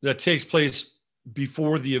that takes place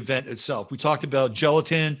before the event itself. We talked about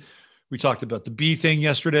gelatin. We talked about the bee thing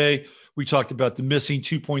yesterday. We talked about the missing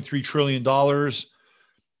 $2.3 trillion.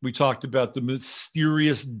 We talked about the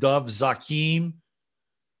mysterious Dov Zakim,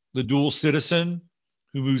 the dual citizen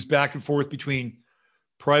who moves back and forth between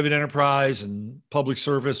private enterprise and public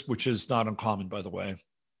service, which is not uncommon, by the way.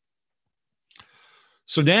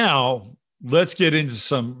 So now let's get into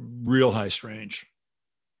some real high strange.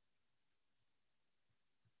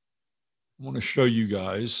 I want to show you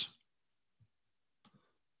guys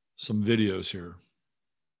some videos here.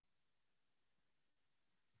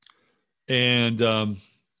 And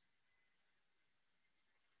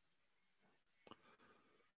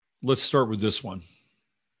let's start with this one.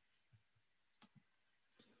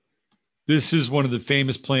 This is one of the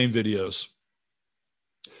famous plane videos.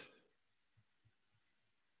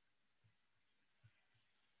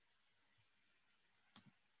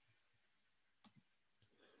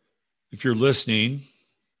 If you're listening,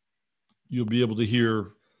 you'll be able to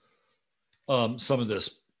hear some of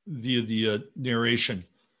this via the narration.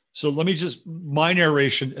 So let me just, my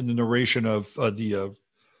narration and the narration of the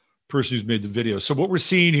person who's made the video. So what we're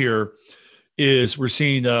seeing here is we're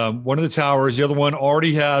seeing one of the towers. The other one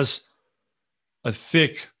already has a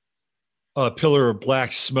thick pillar of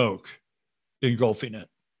black smoke engulfing it.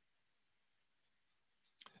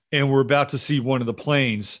 And we're about to see one of the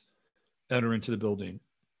planes enter into the building.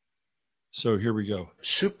 So here we go.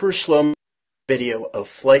 Super slow video of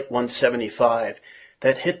Flight 175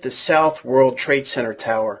 that hit the South World Trade Center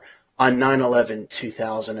tower on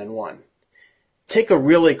 9/11/2001. Take a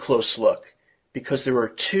really close look because there are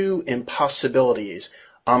two impossibilities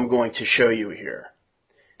I'm going to show you here.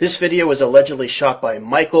 This video was allegedly shot by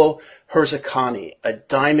Michael Herzakani, a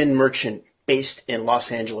diamond merchant based in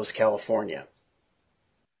Los Angeles, California.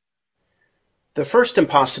 The first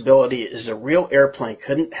impossibility is a real airplane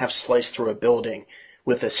couldn't have sliced through a building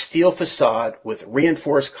with a steel facade with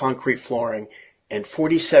reinforced concrete flooring and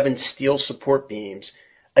 47 steel support beams.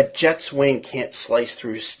 A jet's wing can't slice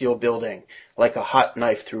through a steel building like a hot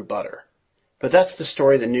knife through butter. But that's the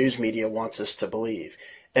story the news media wants us to believe,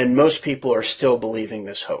 and most people are still believing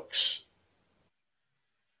this hoax.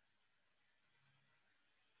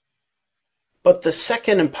 But the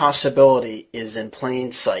second impossibility is in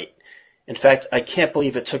plain sight. In fact, I can't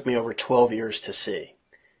believe it took me over 12 years to see.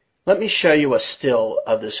 Let me show you a still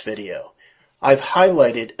of this video. I've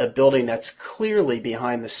highlighted a building that's clearly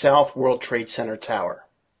behind the South World Trade Center tower.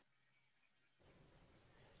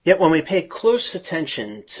 Yet when we pay close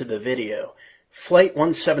attention to the video, Flight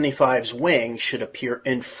 175's wing should appear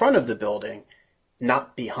in front of the building,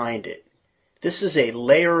 not behind it. This is a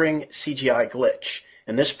layering CGI glitch,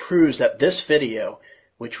 and this proves that this video,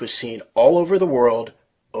 which was seen all over the world,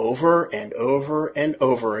 over and over and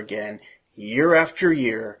over again, year after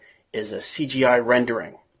year, is a CGI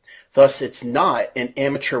rendering. Thus, it's not an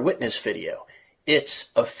amateur witness video. It's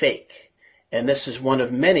a fake. And this is one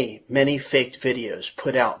of many, many faked videos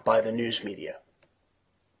put out by the news media.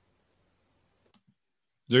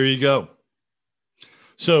 There you go.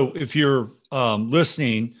 So if you're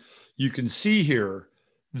listening, you can see here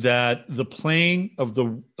that the plane of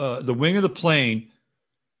the wing of the plane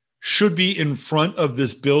should be in front of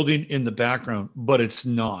this building in the background, but it's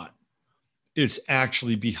not. It's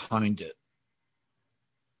actually behind it.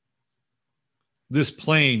 This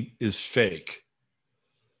plane is fake.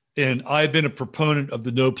 And I've been a proponent of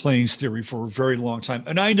the no planes theory for a very long time.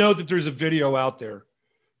 And I know that there's a video out there.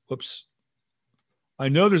 Whoops. I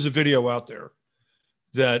know there's a video out there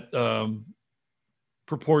that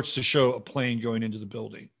purports to show a plane going into the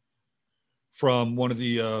building from one of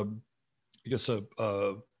the, I guess,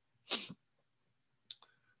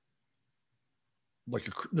 like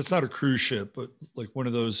that's not a cruise ship, but like one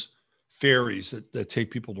of those ferries that take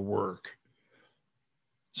people to work.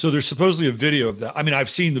 So there's supposedly a video of that. I mean, I've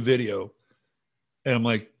seen the video and I'm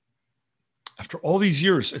like, after all these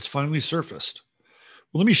years, it's finally surfaced.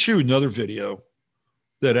 Well, let me show you another video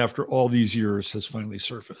that after all these years has finally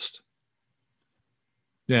surfaced.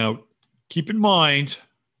 Now, keep in mind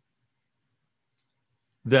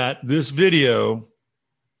that this video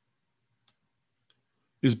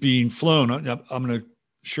is being flown. I'm going to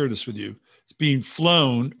share this with you. It's being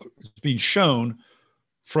flown, it's being shown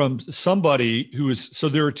from somebody who is, so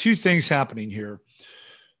there are two things happening here.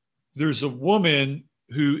 There's a woman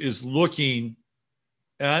who is looking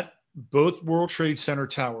at both World Trade Center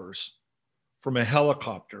towers from a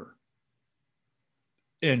helicopter,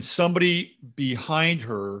 and somebody behind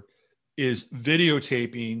her is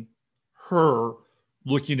videotaping her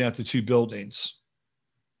looking at the two buildings.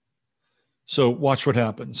 So watch what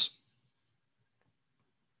happens.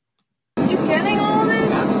 Are you getting all this?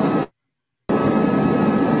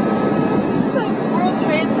 The World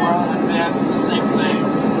Trade Center? That's the same thing.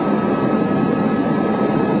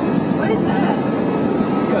 What is that?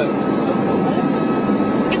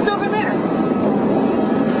 It's over there.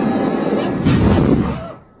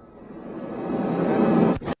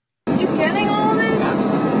 Are you getting all this?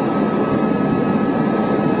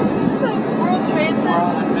 The World Trade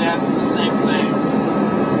Center? That's the same thing.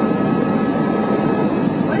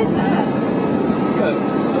 What is that?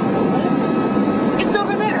 It's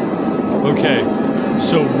over there. Okay.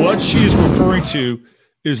 So what she is referring to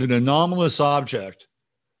is an anomalous object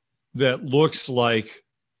that looks like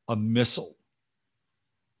a missile.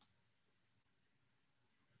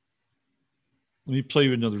 Let me play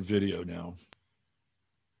you another video now.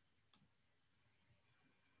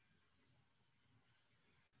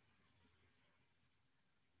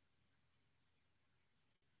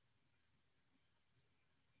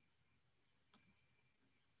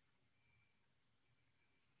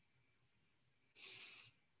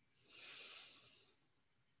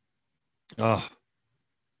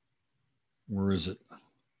 Where is it?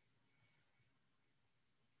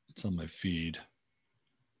 It's on my feed.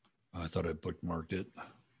 I thought I bookmarked it. Let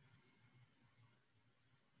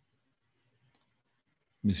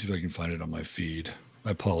me see if I can find it on my feed.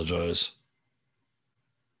 I apologize.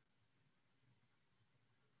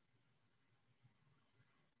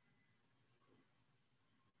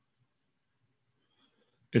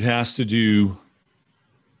 It has to do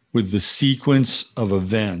with the sequence of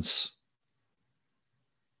events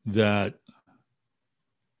that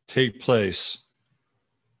take place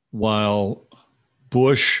while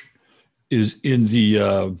Bush is in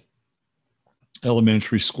the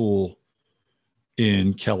elementary school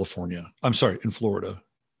in California. I'm sorry, in Florida.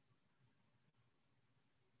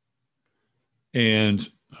 And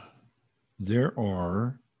there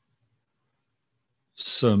are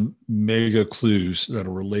some mega clues that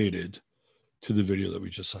are related to the video that we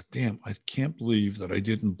just saw. Damn, I can't believe that I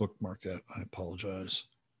didn't bookmark that. I apologize.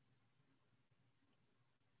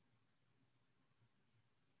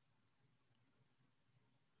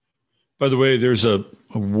 By the way, there's a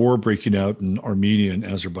war breaking out in Armenia and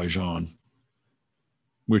Azerbaijan,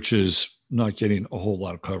 which is not getting a whole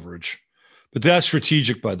lot of coverage. But that's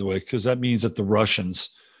strategic, by the way, because that means that the Russians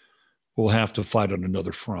will have to fight on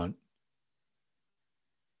another front.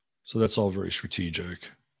 So that's all very strategic.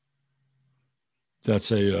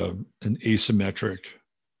 That's an asymmetric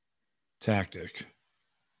tactic.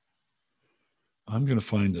 I'm going to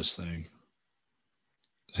find this thing.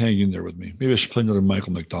 Hang in there with me. Maybe I should play another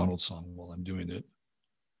Michael McDonald song while I'm doing it.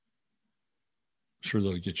 I'm sure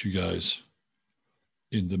that'll get you guys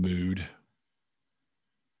in the mood.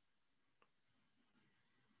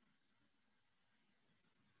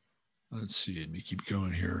 Let's see. Let me keep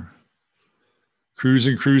going here.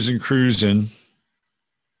 Cruising.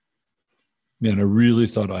 Man, I really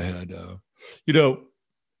thought I had,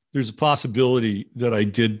 there's a possibility that I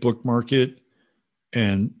did bookmark it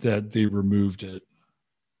and that they removed it.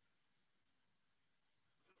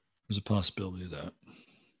 There's a possibility of that.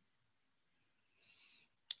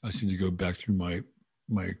 I just need to go back through my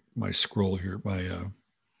scroll here,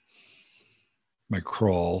 my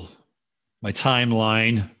crawl, my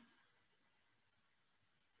timeline.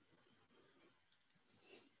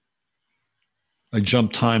 I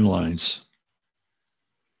jump timelines.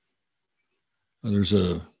 There's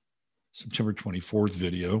a September 24th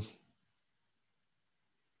video.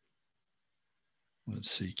 Let's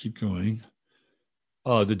see, keep going.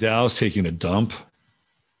 The Dow's taking a dump.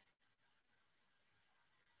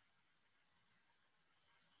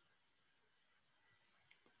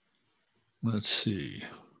 Let's see,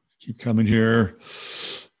 keep coming here.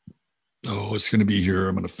 Oh, it's going to be here.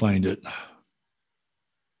 I'm going to find it.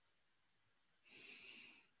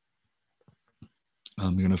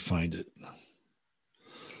 I'm going to find it.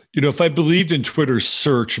 If I believed in Twitter's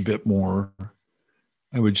search a bit more,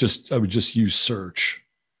 I would just use search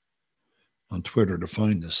on Twitter to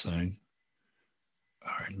find this thing.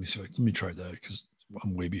 All right, let me try that because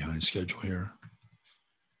I'm way behind schedule here.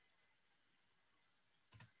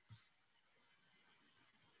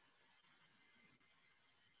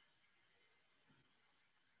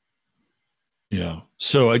 Yeah.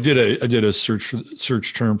 So I did a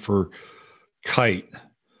search term for kite.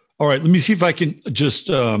 All right, let me see if I can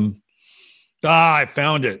just I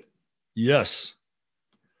found it. Yes.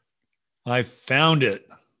 I found it.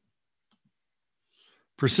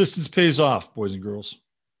 Persistence pays off, boys and girls.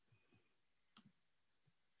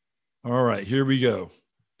 All right, here we go.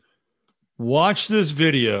 Watch this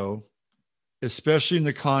video, especially in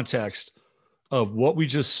the context of what we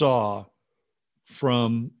just saw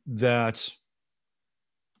from that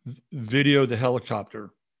video, the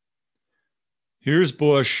helicopter. Here's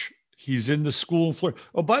Bush. He's in the school in Florida.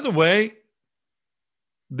 Oh, by the way,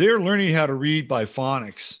 they're learning how to read by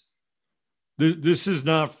phonics. This is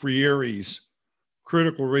not Freire's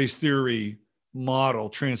critical race theory model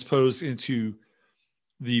transposed into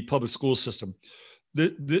the public school system.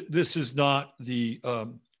 This is not the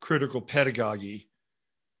critical pedagogy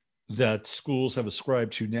that schools have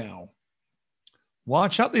ascribed to now.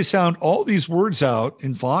 Watch how they sound all these words out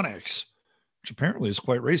in phonics, which apparently is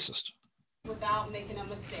quite racist. Without making a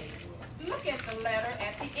mistake. Look at the letter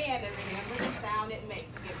at the end and remember the sound it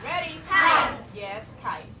makes. Get ready. Kite. Yes,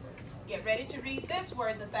 kite. Get ready to read this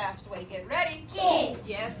word the fast way. Get ready. Kid.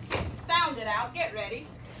 Yes, kid. Sound it out. Get ready.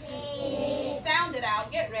 Kid. Sound it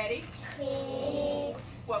out. Get ready. Kid.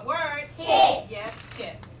 What word? Kid. Yes,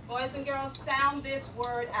 kid. Boys and girls, sound this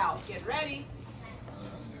word out. Get ready.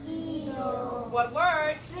 Steel. What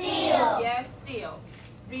word? Steel. Yes, steel.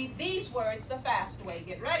 Read these words the fast way.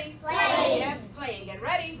 Get ready. Playing. Yes, playing. Get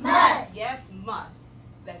ready. Must. Yes, must.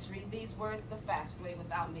 Let's read these words the fast way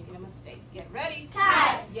without making a mistake. Get ready.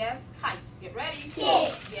 Kite. Yes, kite. Get ready.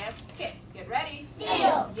 Kit. Yes, kit. Get ready.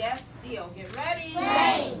 Steel. Yes, steel. Get ready.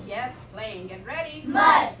 Playing. Yes, playing. Get ready.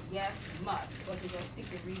 Must. Yes, must. Boys and girls, pick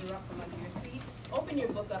your reader up from under your seat. Open your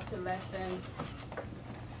book up to lesson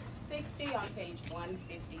 60 on page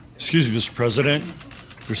 153. Excuse me, Mr. President.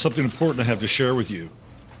 There's something important I have to share with you.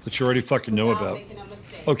 that you already fucking know without about. making a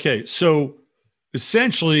mistake. Okay, so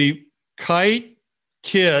essentially, kite,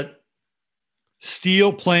 kit,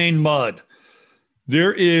 steel, plane, mud.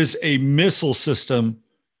 There is a missile system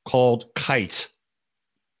called Kite.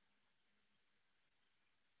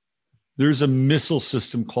 There's a missile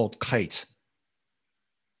system called Kite.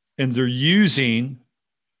 And they're using,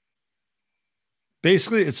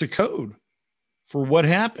 basically, it's a code for what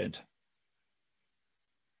happened.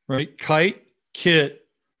 Right? Kite, kit,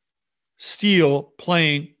 steel,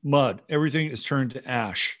 plane, mud. Everything is turned to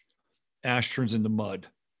ash. Ash turns into mud.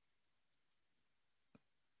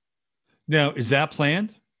 Now, is that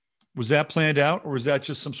planned? Was that planned out, or is that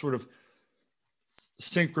just some sort of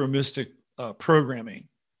synchronistic programming,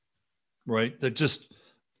 right? That just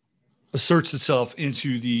asserts itself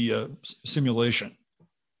into the simulation.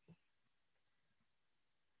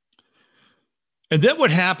 And then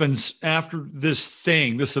what happens after this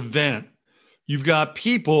thing, this event, you've got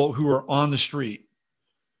people who are on the street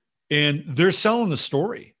and they're selling the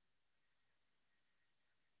story.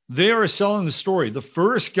 They are selling the story. The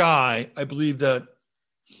first guy, I believe that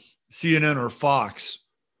CNN or Fox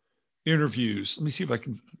interviews. Let me see if I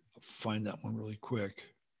can find that one really quick.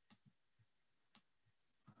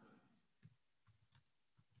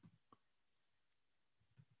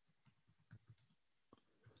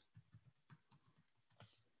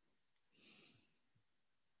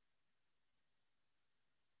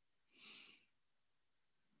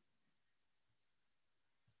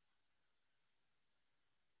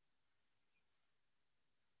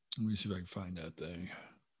 Let me see if I can find that thing.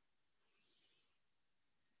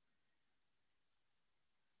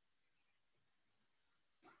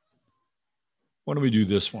 Why don't we do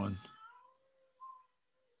this one?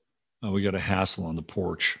 Oh, we got a hassle on the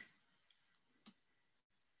porch.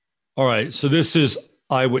 All right, so this is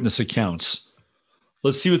eyewitness accounts.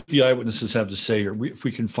 Let's see what the eyewitnesses have to say here. If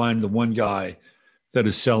we can find the one guy that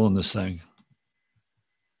is selling this thing.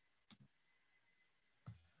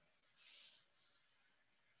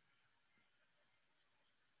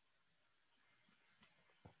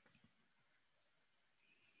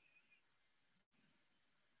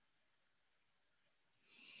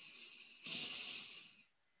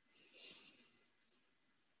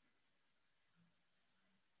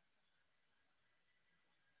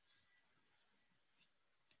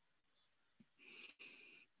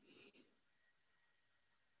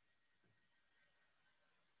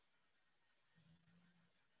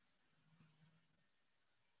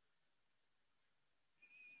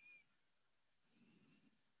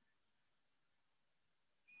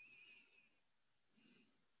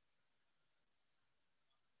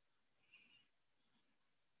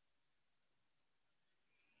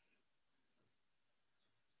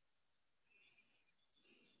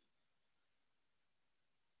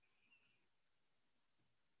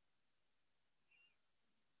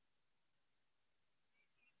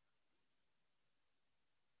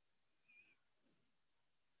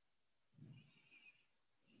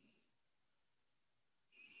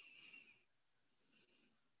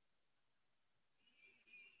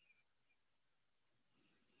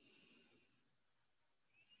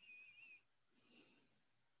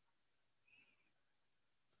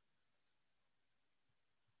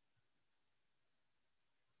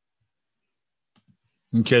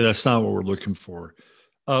 Okay, that's not what we're looking for.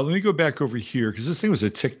 Let me go back over here because this thing was a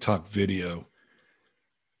TikTok video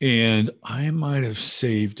and I might have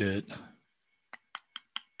saved it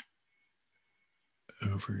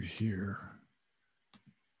over here.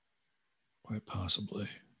 Quite possibly.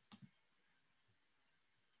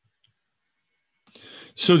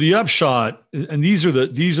 So the upshot, and these are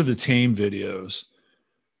the tame videos.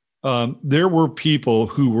 There were people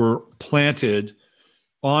who were planted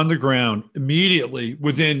on the ground immediately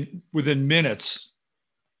within minutes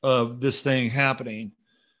of this thing happening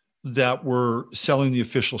that were selling the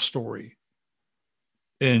official story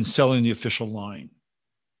and selling the official line.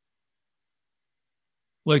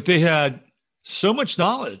 Like they had so much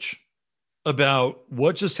knowledge about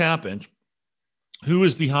what just happened, who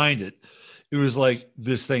is behind it. It was like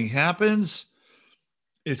this thing happens.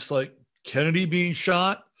 It's like Kennedy being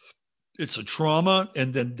shot. It's a trauma.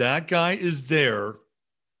 And then that guy is there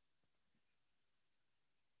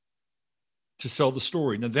to sell the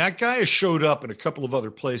story. Now that guy has showed up in a couple of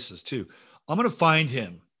other places too. I'm going to find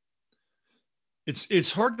him.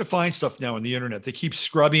 It's hard to find stuff now on the internet. They keep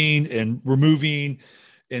scrubbing and removing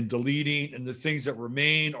and deleting, and the things that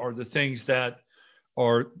remain are the things that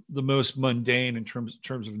are the most mundane in terms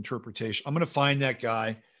of interpretation. I'm going to find that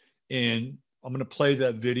guy and I'm going to play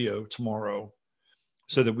that video tomorrow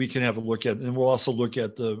so that we can have a look at it. And we'll also look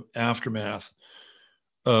at the aftermath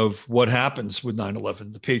of what happens with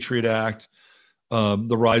 9/11, the Patriot Act,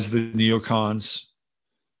 the rise of the neocons,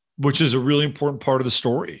 which is a really important part of the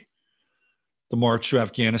story. The march to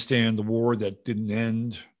Afghanistan, the war that didn't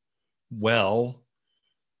end well,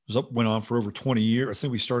 went on for over 20 years. I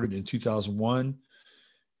think we started in 2001,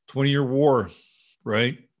 20-year war,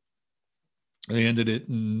 right? They ended it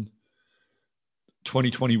in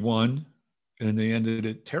 2021, and they ended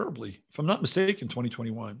it terribly. If I'm not mistaken,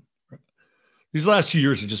 2021. These last 2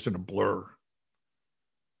 years have just been a blur.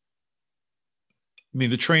 I mean,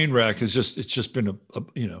 the train wreck it's just been a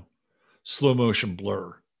slow motion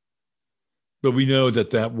blur. But we know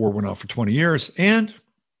that war went on for 20 years, and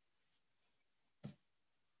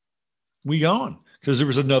we gone because there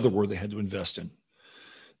was another war they had to invest in,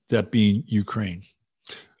 that being Ukraine.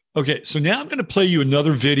 Okay, so now I'm going to play you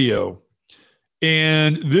another video,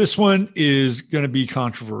 and this one is going to be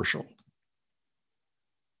controversial.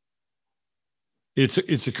 It's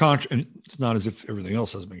not as if everything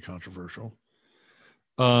else has been controversial,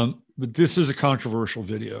 but this is a controversial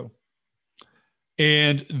video.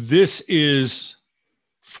 And this is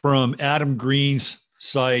from Adam Green's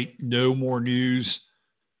site, No More News.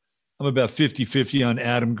 I'm about 50-50 on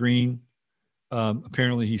Adam Green.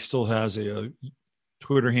 Apparently, he still has a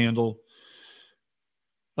Twitter handle.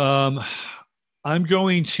 I'm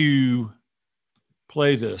going to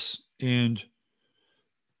play this and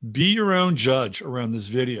be your own judge around this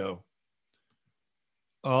video.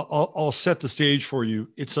 I'll set the stage for you.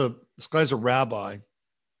 This guy's a rabbi.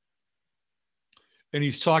 And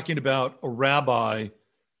he's talking about a rabbi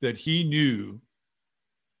that he knew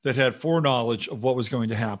that had foreknowledge of what was going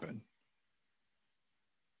to happen.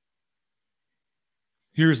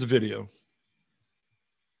 Here's the video.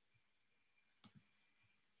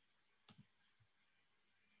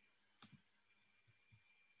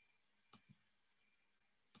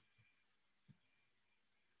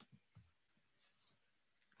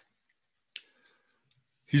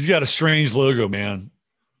 He's got a strange logo, man.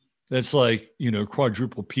 That's like,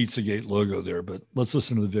 quadruple Pizzagate logo there, but let's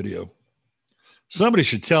listen to the video. Somebody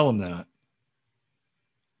should tell him that.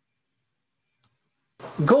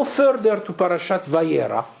 Go further to Parashat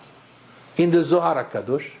Vayera in the Zohar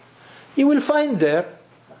HaKadosh. You will find there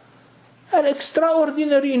an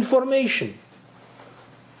extraordinary information.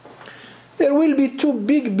 There will be two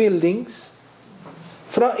big buildings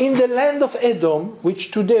in the land of Edom,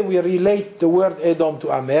 which today we relate the word Edom to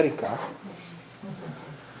America.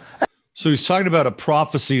 So he's talking about a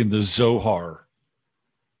prophecy in the Zohar.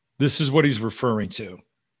 This is what he's referring to,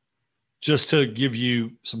 just to give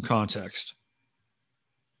you some context.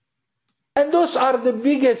 And those are the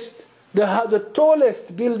biggest, the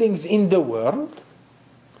tallest buildings in the world.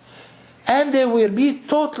 And they will be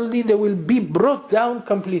brought down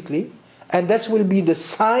completely. And that will be the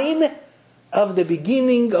sign of the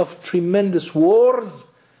beginning of tremendous wars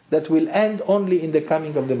that will end only in the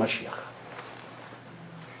coming of the Mashiach.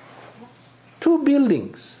 Two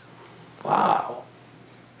buildings. Wow.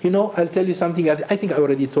 I'll tell you something. I think I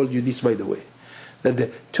already told you this, by the way.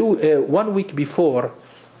 That 1 week before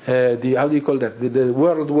the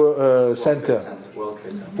World Center,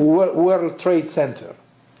 World Trade Center,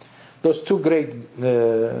 those two great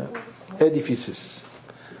edifices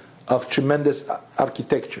of tremendous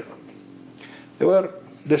architecture, they were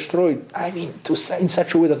destroyed. In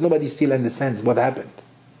such a way that nobody still understands what happened.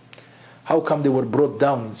 How come they were brought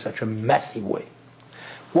down in such a massive way?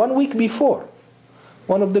 1 week before,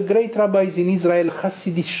 one of the great rabbis in Israel,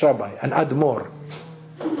 Hasidic rabbi, an Admor,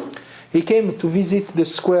 he came to visit the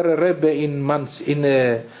Square Rebbe in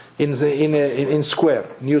Square,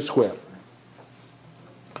 New Square.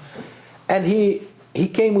 And he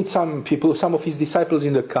came with some people, some of his disciples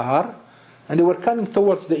in the car, and they were coming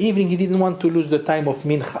towards the evening. He didn't want to lose the time of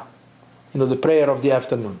Mincha, the prayer of the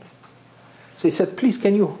afternoon. So he said, please,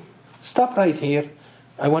 can you stop right here?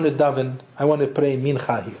 I want to daven. I want to pray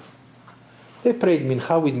Mincha here. They prayed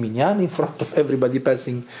Mincha with Minyan in front of everybody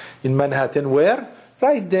passing in Manhattan. Where?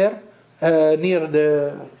 Right there, near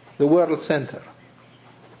the World Center.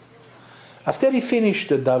 After he finished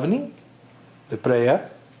the davening, the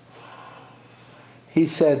prayer, he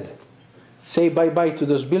said, say bye-bye to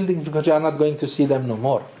those buildings because you are not going to see them no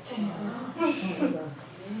more.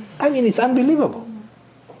 It's unbelievable.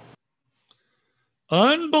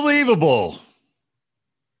 Unbelievable.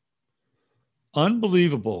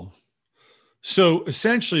 Unbelievable. So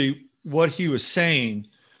essentially what he was saying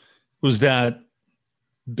was that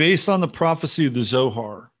based on the prophecy of the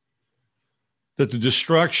Zohar, that the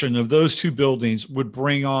destruction of those two buildings would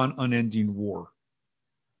bring on unending war.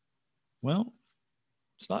 Well,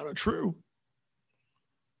 it's not true.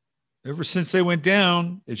 Ever since they went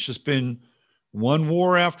down, it's just been one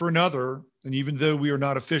war after another. And even though we are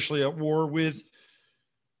not officially at war with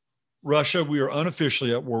Russia, we are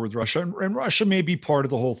unofficially at war with Russia, and Russia may be part of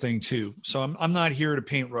the whole thing too. So I'm not here to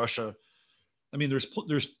paint Russia. I mean,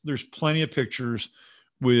 there's plenty of pictures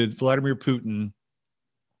with Vladimir Putin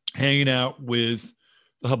hanging out with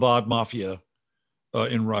the Chabad mafia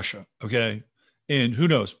in Russia. Okay, and who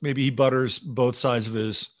knows? Maybe he butters both sides of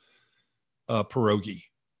his pierogi,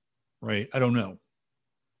 right? I don't know.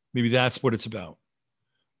 Maybe that's what it's about.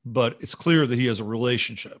 But it's clear that he has a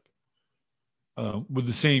relationship with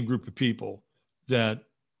the same group of people that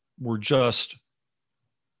were just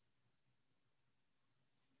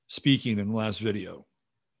speaking in the last video.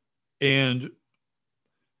 And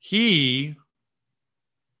he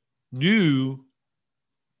knew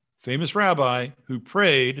famous rabbi who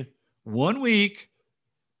prayed 1 week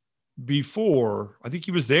before, I think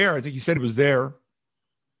he was there. I think he said he was there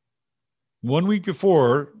 1 week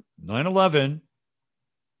before 9/11.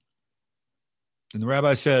 And the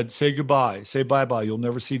rabbi said, say goodbye, say bye-bye. You'll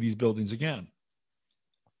never see these buildings again.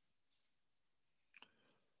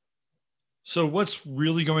 So what's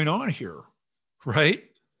really going on here, right?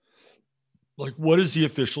 Like, what is the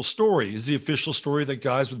official story? Is the official story that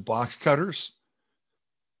guys with box cutters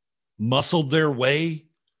muscled their way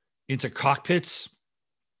into cockpits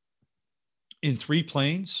in 3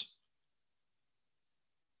 planes?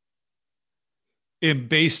 And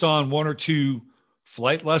based on 1 or 2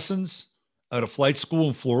 flight lessons at a flight school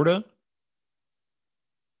in Florida,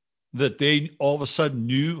 that they all of a sudden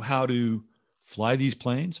knew how to fly these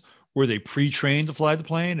planes? Were they pre-trained to fly the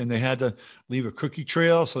plane and they had to leave a cookie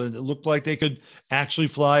trail so that it looked like they could actually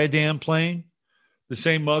fly a damn plane? The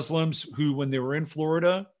same Muslims who, when they were in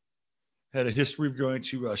Florida, had a history of going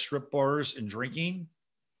to strip bars and drinking,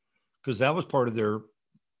 because that was part of their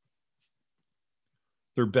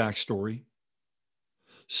backstory.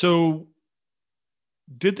 So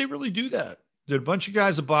did they really do that? Did a bunch of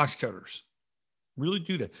guys with box cutters really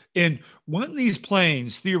do that? And when these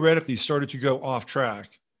planes theoretically started to go off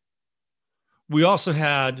track, we also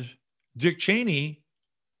had Dick Cheney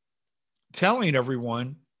telling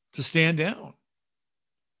everyone to stand down.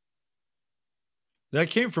 That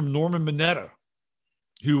came from Norman Mineta,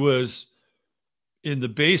 who was in the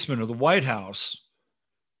basement of the White House,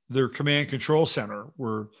 their command control center,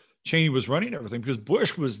 where Cheney was running everything, because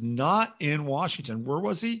Bush was not in Washington. Where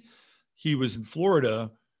was he? He was in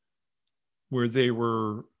Florida, where they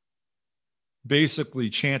were basically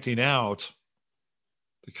chanting out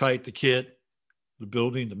the kite, the kit, the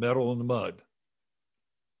building, the metal, and the mud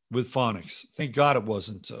with phonics. Thank God it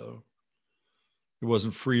wasn't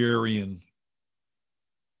free Aryan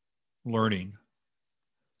learning.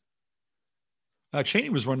 Cheney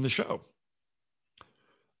was running the show.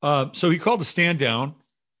 So he called to stand down,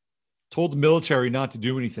 told the military not to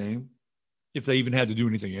do anything, if they even had to do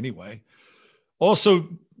anything anyway. Also,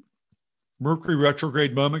 Mercury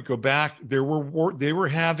retrograde moment, go back. They were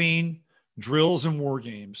having drills and war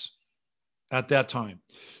games at that time.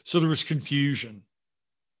 So there was confusion.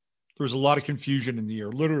 There was a lot of confusion in the air,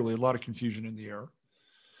 literally a lot of confusion in the air.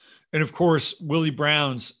 And of course, Willie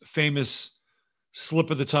Brown's famous slip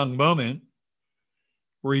of the tongue moment,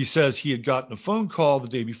 where he says he had gotten a phone call the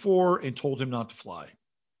day before and told him not to fly.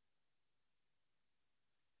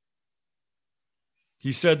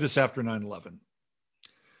 He said this after 9/11.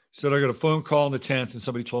 He said, I got a phone call on the 10th and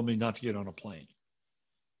somebody told me not to get on a plane.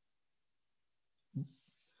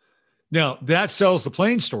 Now, that sells the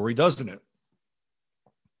plane story, doesn't it?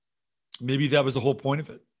 Maybe that was the whole point of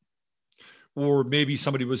it. Or maybe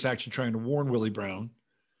somebody was actually trying to warn Willie Brown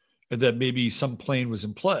and that maybe some plane was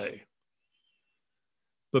in play.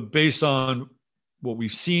 But based on what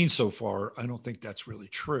we've seen so far, I don't think that's really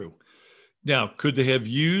true. Now, could they have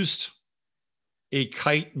used a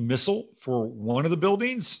kite missile for one of the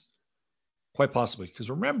buildings? Quite possibly. Because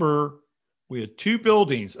remember, we had 2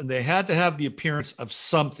 buildings and they had to have the appearance of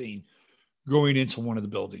something going into one of the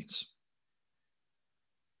buildings.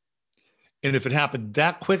 And if it happened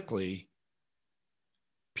that quickly,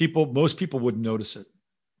 most people wouldn't notice it.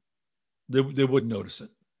 They wouldn't notice it.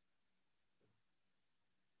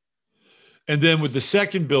 And then with the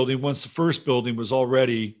second building, once the first building was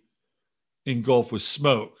already engulfed with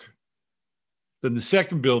smoke, then the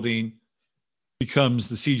second building becomes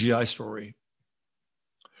the CGI story,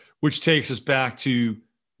 which takes us back to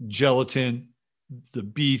gelatin, the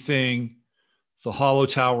bee thing, the hollow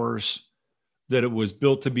towers, that it was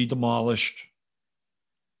built to be demolished,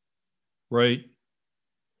 right?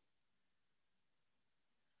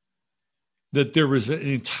 That there was an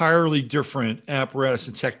entirely different apparatus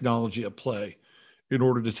and technology at play in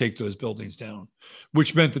order to take those buildings down,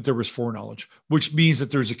 which meant that there was foreknowledge, which means that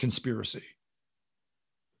there's a conspiracy.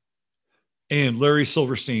 And Larry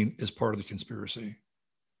Silverstein is part of the conspiracy.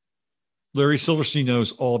 Larry Silverstein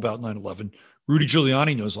knows all about 9/11. Rudy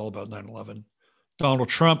Giuliani knows all about 9/11. Donald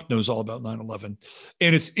Trump knows all about 9/11.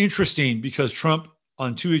 And it's interesting because Trump,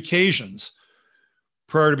 on 2 occasions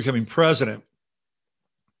prior to becoming president,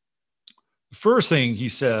 the first thing he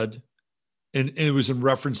said, and it was in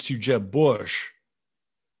reference to Jeb Bush,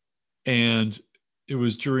 and it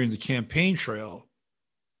was during the campaign trail,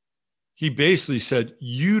 he basically said,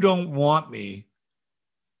 you don't want me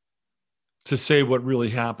to say what really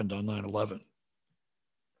happened on 9/11.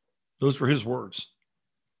 Those were his words.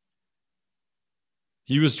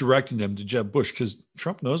 He was directing them to Jeb Bush because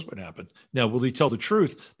Trump knows what happened. Now, will he tell the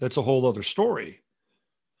truth? That's a whole other story.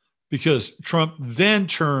 Because Trump then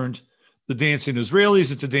turned the dancing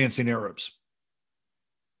Israelis into dancing Arabs.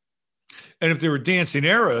 And if they were dancing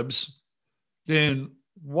Arabs, then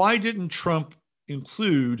why didn't Trump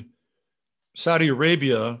include Saudi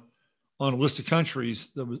Arabia on a list of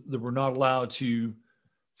countries that were not allowed to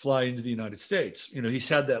fly into the United States? You know, he's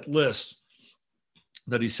had that list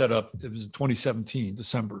that he set up. It was in 2017,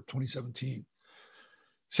 December 2017.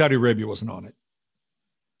 Saudi Arabia wasn't on it.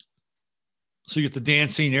 So you get the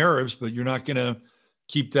dancing Arabs, but you're not going to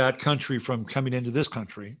keep that country from coming into this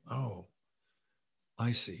country. Oh,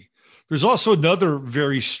 I see. There's also another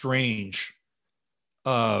very strange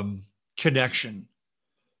connection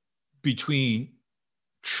between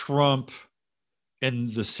Trump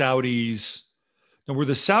and the Saudis. Now, were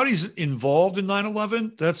the Saudis involved in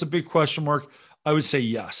 9/11? That's a big question mark. I would say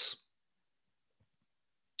yes.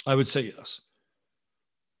 I would say yes.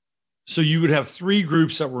 So you would have 3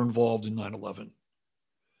 groups that were involved in 9/11.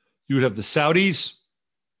 You would have the Saudis,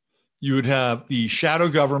 you would have the shadow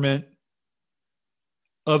government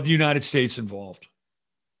of the United States involved.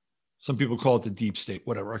 Some people call it the deep state,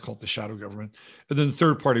 whatever. I call it the shadow government. And then the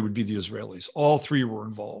third party would be the Israelis. All 3 were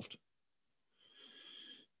involved.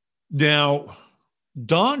 Now,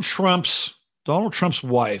 Donald Trump's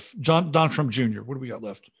wife, Donald Trump Jr., what do we got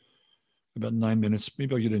left? About 9 minutes.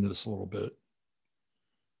 Maybe I'll get into this a little bit.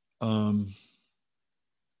 Let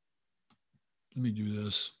me do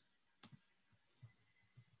this.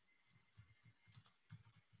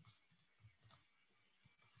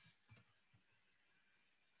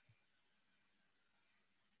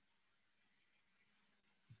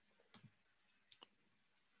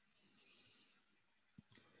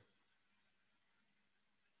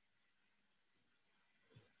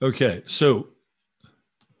 Okay, so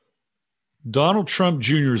Donald Trump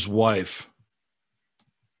Jr.'s wife,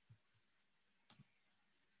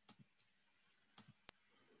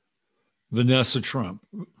 Vanessa Trump,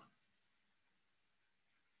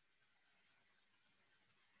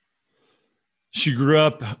 she grew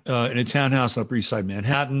up in a townhouse on Upper East Side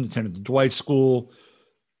Manhattan, attended the Dwight School,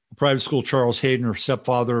 a private school. Charles Hayden, her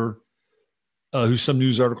stepfather, who some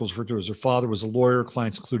news articles refer to as her father, was a lawyer.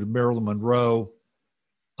 Clients included Marilyn Monroe,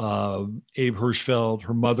 Abe Hirschfeld,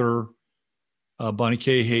 her mother, Bonnie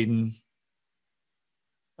K. Hayden,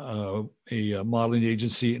 a modeling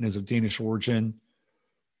agency, and is of Danish origin.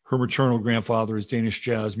 Her maternal grandfather is Danish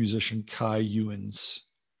jazz musician Kai Ewens.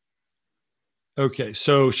 Okay,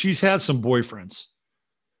 so she's had some boyfriends.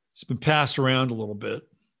 It's been passed around a little bit.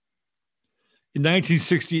 In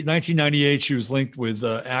 1998, she was linked with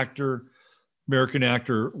American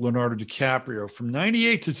actor Leonardo DiCaprio. From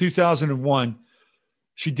 98 to 2001,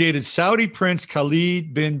 she dated Saudi Prince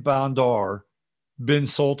Khalid bin Bandar bin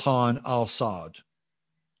Sultan Al Saud.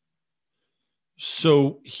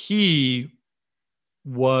 So he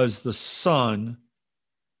was the son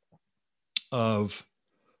of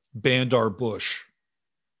Bandar Bush,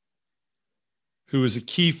 who is a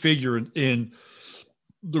key figure in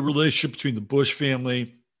the relationship between the Bush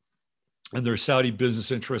family and their Saudi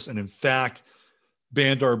business interests. And in fact,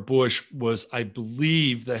 Bandar Bush was, I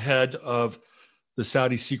believe, the head of the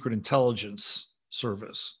Saudi Secret Intelligence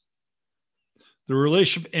Service. The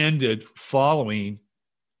relationship ended following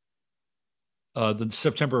the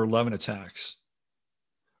September 11 attacks,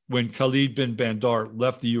 when Khalid bin Bandar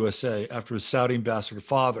left the USA after his Saudi ambassador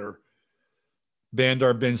father,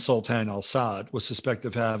 Bandar bin Sultan Al Saud, was suspected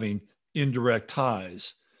of having indirect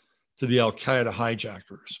ties to the Al Qaeda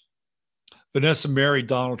hijackers. Vanessa married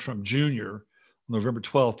Donald Trump Jr. on November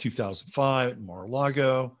 12, 2005 at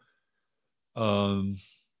Mar-a-Lago. I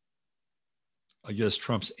guess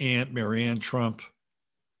Trump's aunt, Marianne Trump,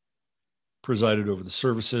 presided over the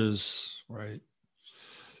services, right?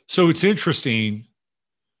 So it's interesting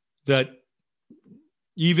that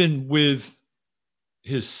even with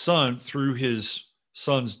his son, through his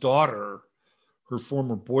son's daughter, her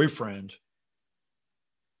former boyfriend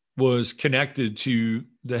was connected to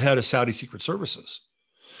the head of Saudi Secret Services,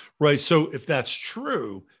 Right. So if that's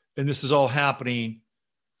true, and this is all happening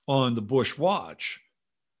on the Bush watch,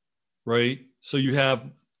 right? So you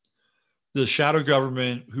have the shadow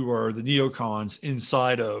government who are the neocons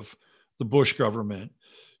inside of the Bush government.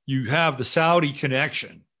 You have the Saudi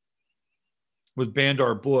connection with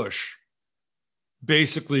Bandar Bush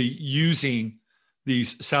basically using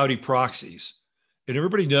these Saudi proxies. And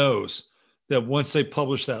everybody knows that once they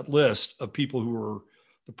published that list of people who were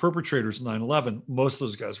the perpetrators of 9/11, most of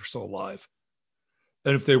those guys were still alive.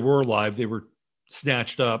 And if they were alive, they were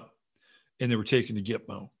snatched up and they were taken to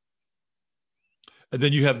Gitmo. And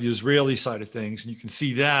then you have the Israeli side of things, and you can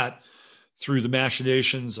see that through the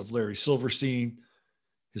machinations of Larry Silverstein,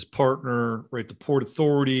 his partner, right, the Port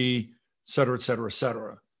Authority, et cetera, et cetera, et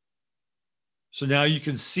cetera. So now you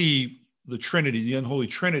can see the Trinity, the unholy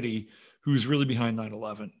Trinity, who's really behind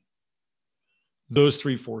 9/11. Those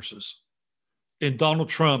three forces. And Donald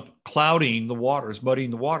Trump clouding the waters, muddying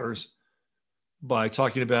the waters by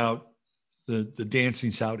talking about the dancing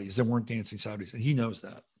Saudis. There weren't dancing Saudis, and he knows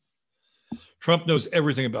that. Trump knows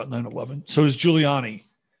everything about 9/11. So does Giuliani.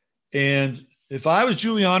 And if I was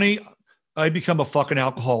Giuliani, I'd become a fucking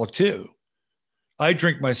alcoholic too. I'd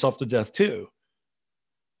drink myself to death too.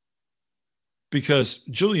 Because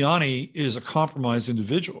Giuliani is a compromised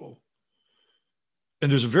individual.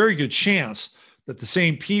 And there's a very good chance that the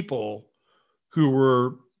same people who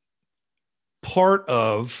were part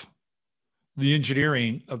of the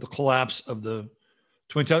engineering of the collapse of the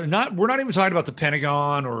Twin Towers, we're not even talking about the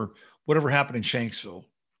Pentagon or whatever happened in Shanksville,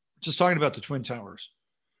 we're just talking about the Twin Towers.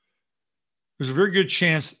 There's a very good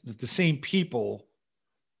chance that the same people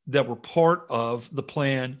that were part of the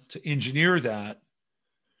plan to engineer that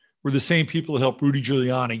were the same people who helped Rudy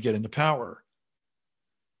Giuliani get into power.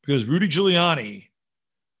 Because Rudy Giuliani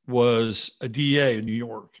was a DA in New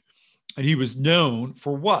York, and he was known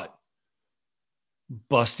for what?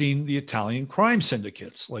 Busting the Italian crime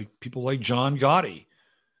syndicates, like people like John Gotti.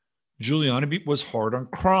 Giuliani was hard on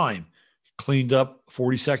crime. He cleaned up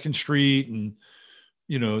 42nd Street and,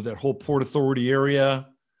 you know, that whole Port Authority area.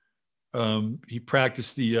 He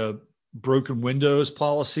practiced the broken windows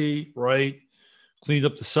policy, right? Cleaned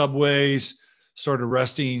up the subways, started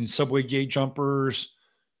arresting subway gate jumpers.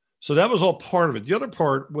 So that was all part of it. The other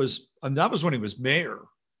part was, and that was when he was mayor.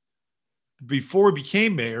 Before he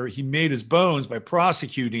became mayor, he made his bones by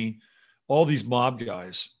prosecuting all these mob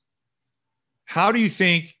guys. How do you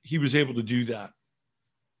think he was able to do that?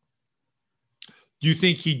 Do you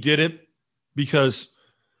think he did it because,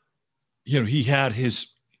 you know, he had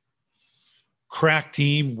his crack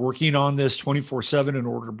team working on this 24/7 in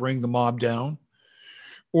order to bring the mob down?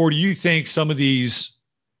 Or do you think some of these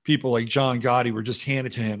people like John Gotti were just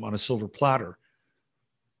handed to him on a silver platter?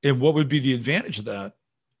 And what would be the advantage of that?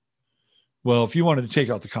 Well, if you wanted to take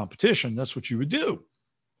out the competition, that's what you would do.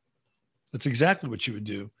 That's exactly what you would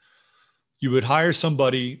do. You would hire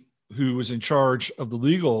somebody who was in charge of the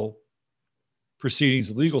legal proceedings,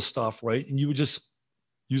 the legal stuff, right? And you would just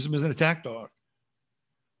use them as an attack dog.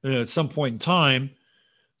 And at some point in time,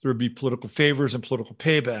 there would be political favors and political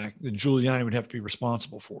payback that Giuliani would have to be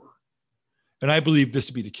responsible for. And I believe this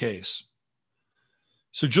to be the case.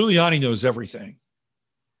 So Giuliani knows everything.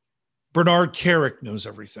 Bernard Carrick knows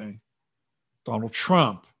everything. Donald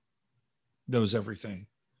Trump knows everything.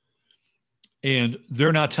 And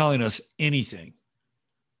they're not telling us anything.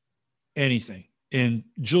 Anything. And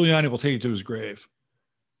Giuliani will take it to his grave.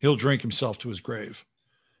 He'll drink himself to his grave.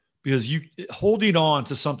 Because holding on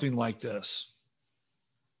to something like this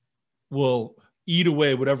will eat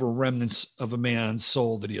away whatever remnants of a man's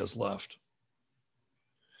soul that he has left.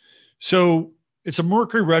 So it's a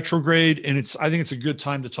Mercury retrograde, and I think it's a good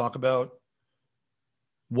time to talk about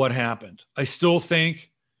what happened. I still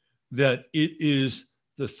think that it is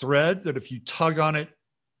the thread that if you tug on it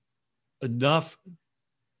enough,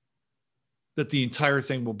 that the entire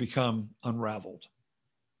thing will become unraveled.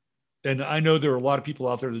 And I know there are a lot of people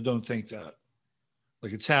out there that don't think that.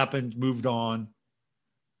 Like, it's happened, moved on.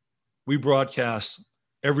 We broadcast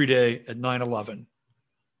every day at 9/11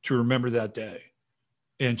 to remember that day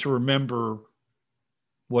and to remember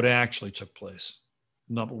what actually took place,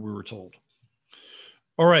 not what we were told.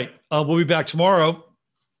 All right. We'll be back tomorrow,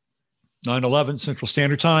 9/11 Central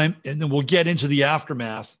Standard Time, and then we'll get into the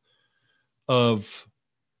aftermath of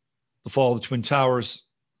the fall of the Twin Towers,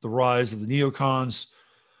 the rise of the neocons,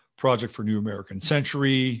 Project for New American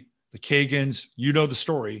Century, the Kagans. You know the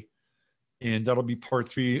story. And that'll be part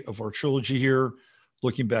 3 of our trilogy here,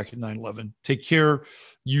 looking back at 9/11. Take care.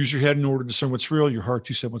 Use your head in order to discern what's real, your heart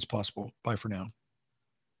to discern what's possible. Bye for now.